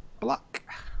 block.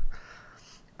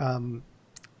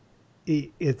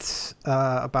 It's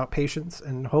about patience,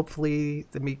 and hopefully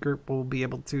the Meet Group will be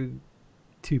able to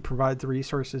provide the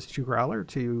resources to GROWLr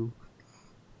to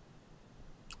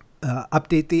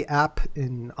update the app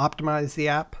and optimize the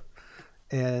app,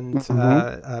 and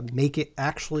make it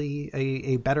actually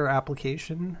a better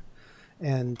application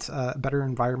and a better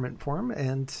environment for them,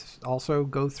 and also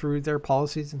go through their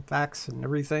policies and facts and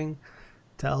everything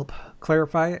to help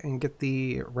clarify it and get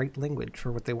the right language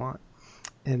for what they want.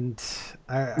 And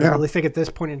I really think at this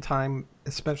point in time,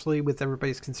 especially with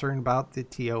everybody's concern about the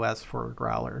TOS for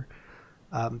GROWLr,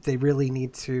 they really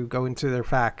need to go into their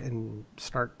FAQ and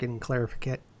start getting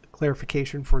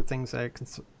clarification for things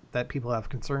that people have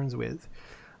concerns with.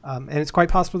 And it's quite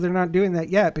possible they're not doing that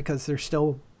yet because they're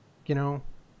still,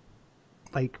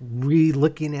 like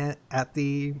re-looking at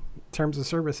the terms of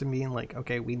service and being like,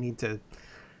 okay, we need to.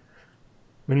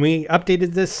 When we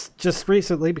updated this just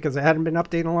recently, because it hadn't been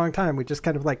updated in a long time, we just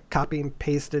kind of like copy and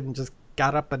pasted and just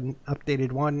got up an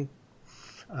updated one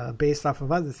based off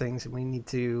of other things, and we need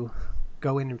to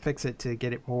go in and fix it to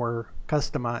get it more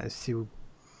customized to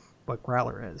what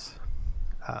GROWLr is.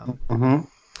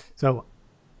 So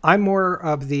I'm more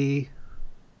of the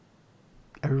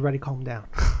everybody calm down.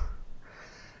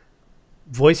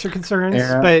 Voice your concerns,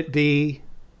 but be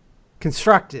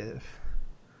constructive.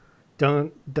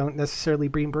 Don't necessarily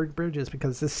burn bridges,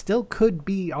 because this still could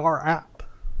be our app.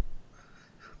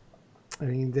 I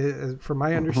mean, from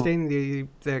my understanding,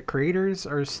 the creators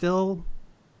are still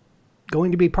going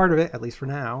to be part of it, at least for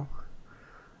now.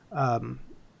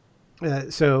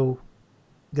 So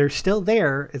they're still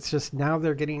there. It's just now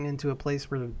they're getting into a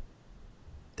place where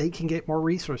they can get more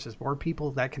resources, more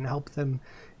people that can help them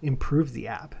improve the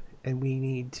app. And we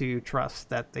need to trust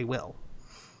that they will.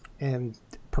 And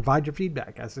provide your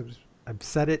feedback. As I've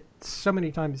said it so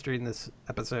many times during this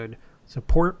episode,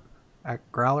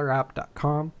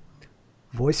 support@growlerapp.com.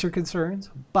 Voice your concerns,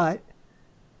 but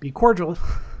be cordial.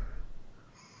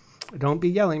 Don't be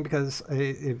yelling, because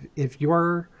if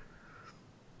you're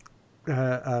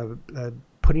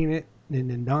putting it in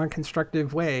a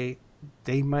non-constructive way,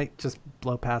 they might just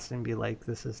blow past it and be like,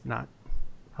 this is not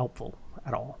helpful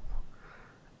at all.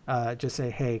 Just say,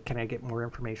 hey, can I get more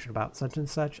information about such and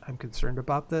such? I'm concerned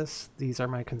about this. These are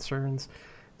my concerns.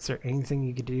 Is there anything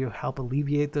you could do to help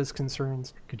alleviate those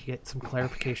concerns? Could you get some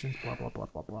clarifications? Blah, blah, blah,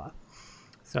 blah, blah.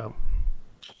 So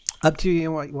up to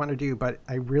you what you want to do, but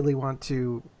I really want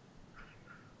to,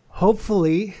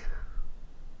 hopefully,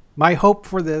 my hope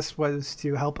for this was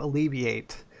to help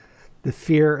alleviate the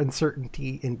fear,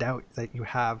 uncertainty, and doubt that you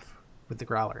have with the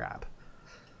GROWLr app.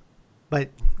 But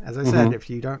as I said, if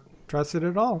you don't trust it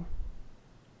at all,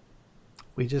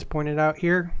 we just pointed out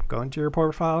here, go into your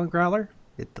profile in GROWLr,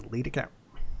 hit delete account,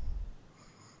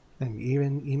 and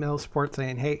even email support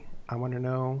saying, hey, I want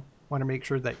to make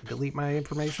sure that you delete my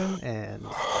information, and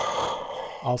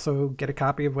also get a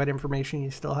copy of what information you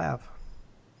still have.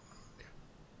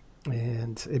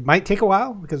 And it might take a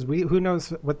while, because who knows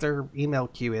what their email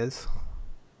queue is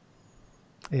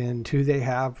and who they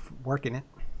have working it.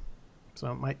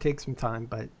 So it might take some time,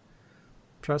 but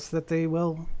trust that they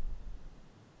will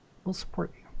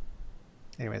support you.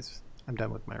 Anyways, I'm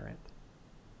done with my rant.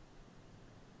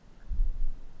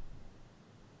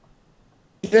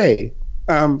 Yay.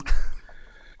 I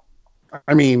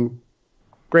mean,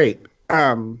 great.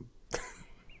 To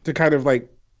kind of like,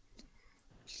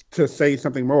 to say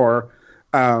something more,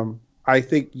 I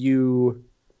think you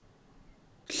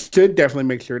should definitely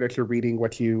make sure that you're reading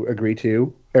what you agree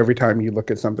to every time you look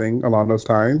at something along those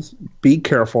lines. Be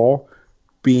careful.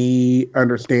 Be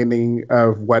understanding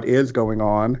of what is going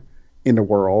on in the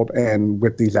world and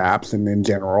with these apps and in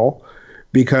general,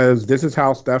 because this is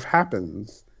how stuff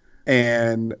happens.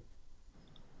 And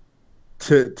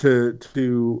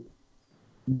to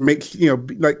make,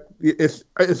 like,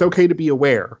 it's okay to be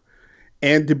aware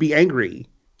and to be angry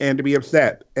and to be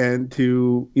upset and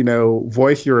to,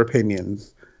 voice your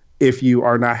opinions if you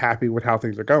are not happy with how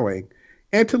things are going,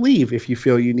 and to leave if you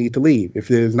feel you need to leave, if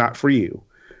it is not for you,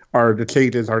 or the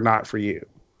changes are not for you.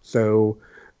 So,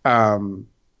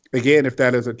 again, if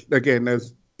that is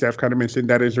as Jeff kind of mentioned,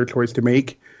 that is your choice to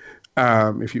make.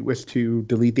 If you wish to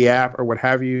delete the app or what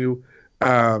have you,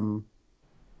 it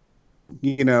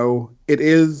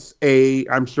is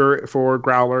I'm sure for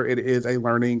GROWLr, it is a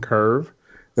learning curve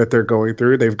that they're going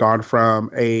through. They've gone from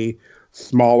a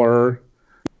smaller,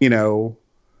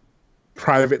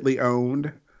 privately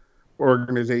owned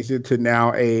organization to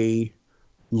now a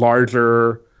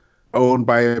larger, owned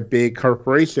by a big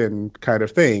corporation kind of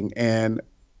thing. And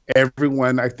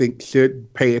everyone, I think,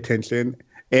 should pay attention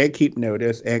and keep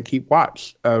notice and keep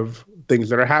watch of things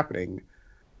that are happening.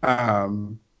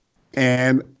 And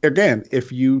again,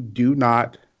 if you do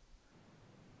not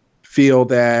feel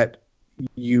that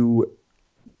you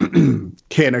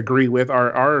can agree with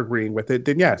or are agreeing with it,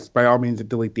 then yes, by all means,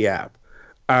 delete the app.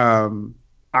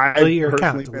 Delete your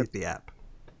account, delete the app.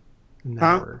 In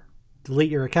that order. Delete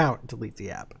your account, delete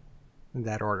the app. In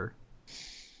that order.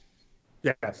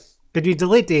 Yes. Could you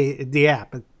delete the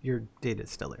app, but your data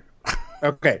is still there?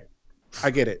 Okay.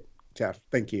 I get it, Jeff.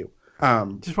 Thank you.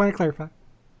 Just want to clarify.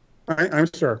 I'm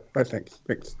sure. But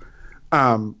thanks.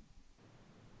 Um,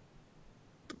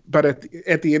 but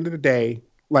at the end of the day,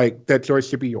 like that choice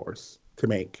should be yours to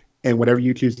make, and whatever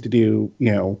you choose to do,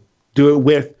 do it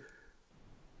with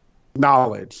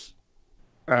knowledge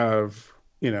of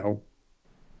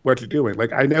what you're doing.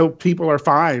 Like I know people are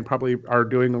fine, probably are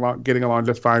getting along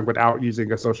just fine without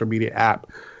using a social media app,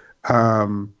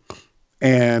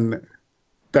 and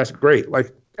that's great.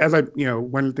 Like as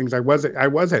one of the things I was at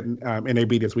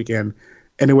NAB this weekend,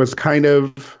 and it was kind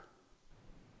of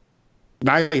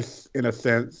nice in a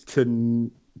sense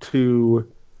to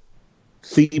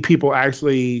see people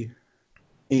actually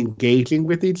engaging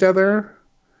with each other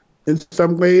in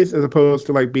some ways, as opposed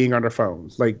to like being on their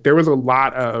phones. Like there was a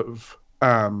lot of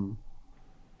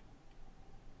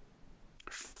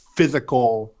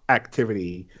physical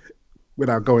activity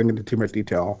without going into too much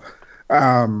detail.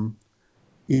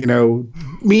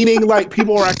 Meaning like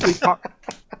people were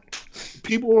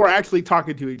actually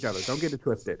talking to each other. Don't get it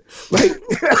twisted. Like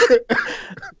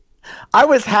I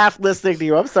was half listening to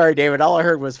you. I'm sorry, David. All I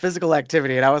heard was physical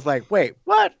activity, and I was like, "Wait,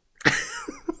 what?"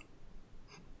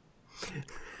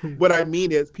 What I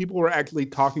mean is, people were actually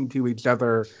talking to each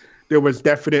other. There was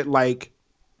definite like,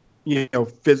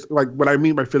 like what I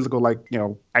mean by physical, like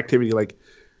activity, like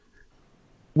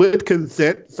with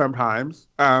consent sometimes.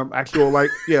 Actual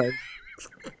like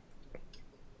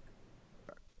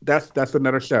that's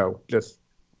another show. Just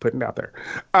putting it out there.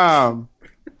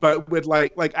 But with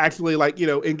like actually like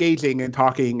engaging and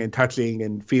talking and touching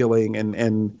and feeling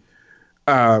and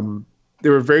they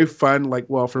were very fun, like,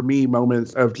 well, for me,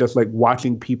 moments of just like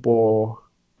watching people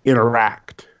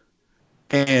interact,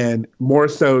 and more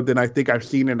so than I think I've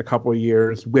seen in a couple of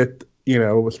years with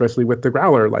especially with the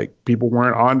GROWLr, like people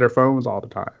weren't on their phones all the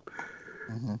time.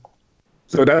 Mm-hmm.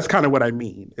 So that's kind of what I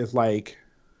mean. It's like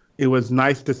it was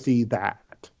nice to see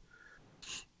that.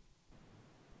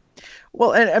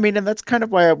 Well, and I mean, and that's kind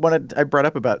of why I brought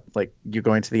up about like you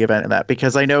going to the event and that,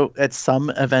 because I know at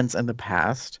some events in the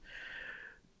past,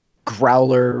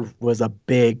 GROWLr was a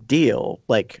big deal.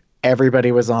 Like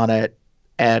everybody was on it,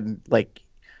 and like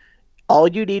all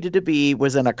you needed to be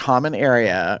was in a common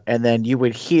area, and then you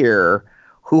would hear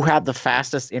who had the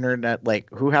fastest internet, like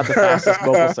who had the fastest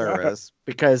mobile service,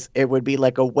 because it would be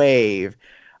like a wave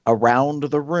around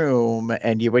the room,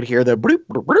 and you would hear the bloop,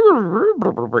 bloop, bloop,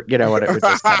 bloop, bloop, and it would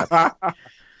just kind of...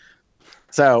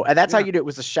 So, and that's how you do it,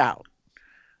 was a shout.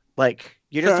 Like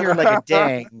you just hear like a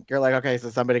ding, you're like, okay, so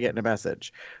somebody getting a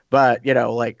message. But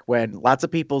like when lots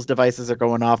of people's devices are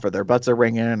going off or their butts are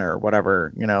ringing or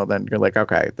whatever, then you're like,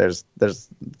 okay, there's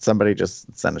somebody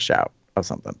just send a shout of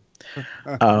something.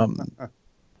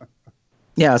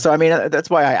 Yeah, so I mean that's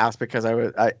why I asked, because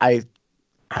I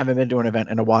haven't been to an event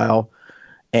in a while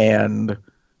and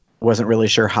wasn't really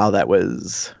sure how that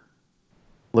was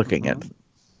looking at.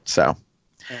 So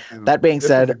and that being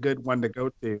said, was a good one to go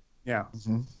to. Yeah.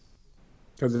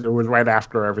 Because it was right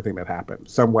after everything that happened.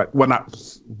 Somewhat, well, not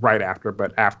right after,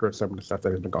 but after some of the stuff that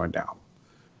has been going down.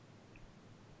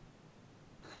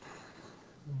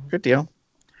 Good deal.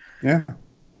 Yeah.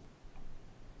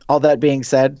 All that being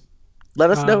said,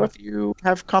 let us know if you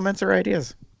have comments or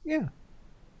ideas. Yeah.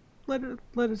 Let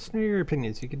us know your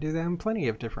opinions. You can do that in plenty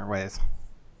of different ways.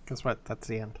 Guess what? That's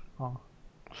the end.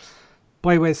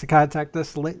 Plenty of ways to contact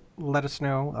us. Let us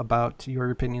know about your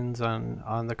opinions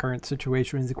on the current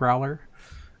situation with the GROWLr.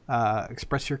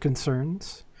 Express your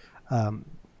concerns.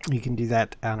 You can do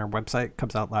that on our website,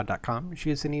 cubsoutloud.com.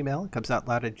 Shoot us an email,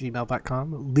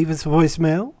 cubsoutloud@gmail.com. Leave us a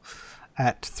voicemail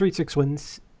at 361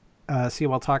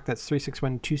 COL Talk. That's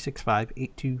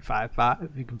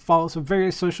 361-265-8255. You can follow us on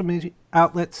various social media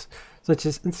outlets such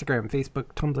as Instagram, Facebook,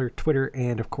 Tumblr, Twitter,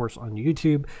 and of course on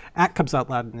YouTube at Cubs Out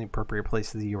Loud in the appropriate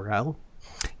place of the URL.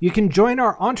 You can join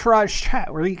our Entourage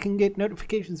chat where you can get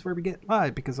notifications where we get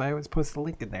live, because I always post a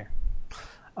link in there.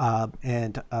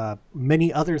 And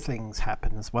many other things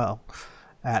happen as well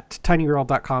at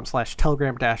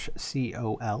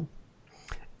tinyurl.com/telegram-COL.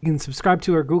 You can subscribe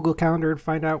to our Google Calendar and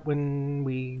find out when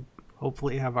we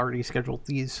hopefully have already scheduled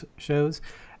these shows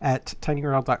at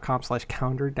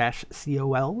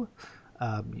tinyurl.com/calendar-COL.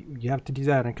 You have to do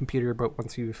that on a computer, but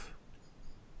once you've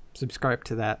subscribed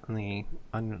to that on the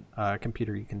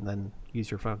computer, you can then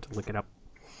use your phone to look it up.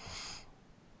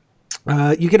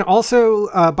 You can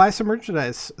also buy some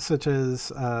merchandise, such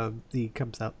as the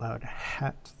Cubs Out Loud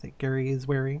hat that Gary is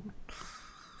wearing.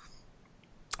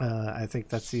 I think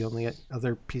that's the only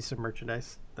other piece of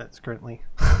merchandise that's currently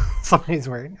somebody's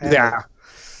wearing. I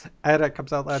had a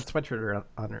Cubs Out Loud sweatshirt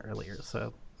on earlier,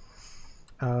 so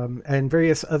and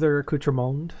various other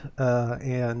accoutrements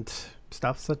and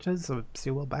stuff, such as a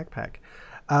COL backpack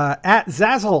at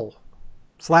Zazzle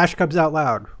 /Cubs Out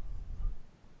Loud.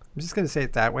 I'm just going to say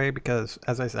it that way because,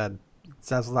 as I said,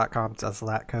 Zazzle.com,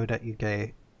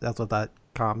 Zazzle.co.uk,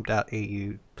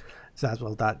 Zazzle.com.au,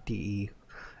 Zazzle.de.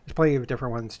 There's plenty of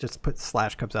different ones. Just put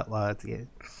 / Cubs Out Loud at the end,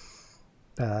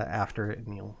 after it,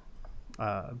 and you'll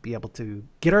be able to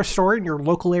get our store in your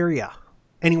local area,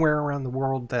 anywhere around the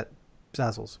world that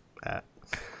Zazzle's at.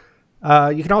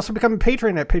 You can also become a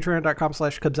patron at patreon.com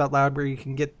 / Cubs Out Loud, where you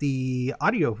can get the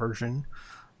audio version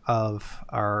of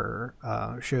our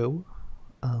show,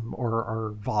 or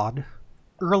our VOD,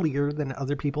 earlier than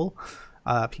other people.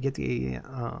 If you get the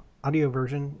audio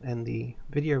version and the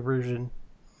video version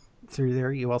through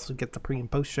there, you also get the pre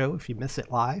and post show if you miss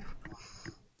it live.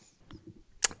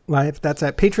 That's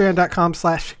at patreon.com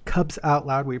 / Cubs Out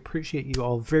Loud. We appreciate you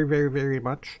all very, very, very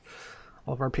much,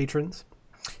 all of our patrons.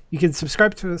 You can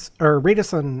subscribe to us or rate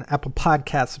us on Apple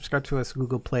Podcasts, subscribe to us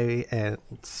Google Play and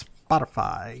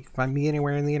Spotify. Find me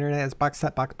anywhere on the internet as Box,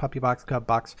 Puppy Box, Cub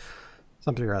Box,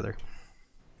 something or other.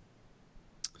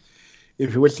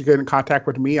 If you wish to get in contact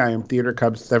with me, I am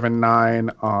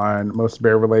TheaterCubs79 on most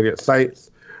bear-related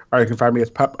sites, or you can find me as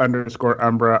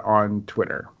pup_Umbra on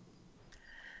Twitter.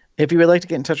 If you would like to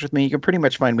get in touch with me, you can pretty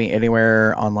much find me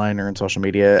anywhere online or in social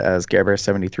media as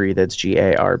GARBEAR73. That's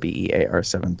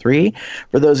GARBEAR73.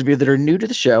 For those of you that are new to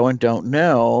the show and don't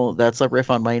know, that's a riff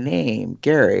on my name,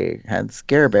 Gary, hence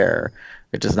GARBEAR.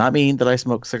 It does not mean that I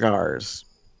smoke cigars.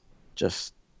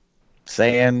 Just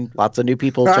saying, lots of new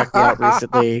people checked me out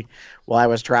recently while I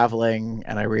was traveling,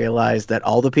 and I realized that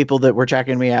all the people that were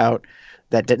checking me out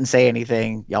that didn't say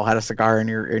anything, y'all had a cigar in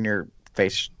your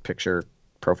face picture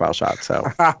profile shot. So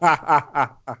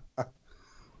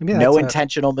no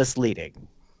intentional misleading.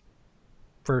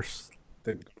 First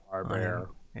thing bear.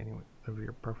 Anyway, over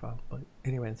your profile. But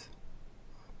anyways,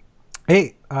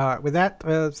 hey, with that,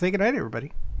 say goodnight,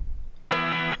 everybody.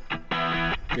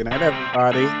 Good night,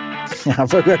 everybody.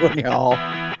 Have a good one, y'all.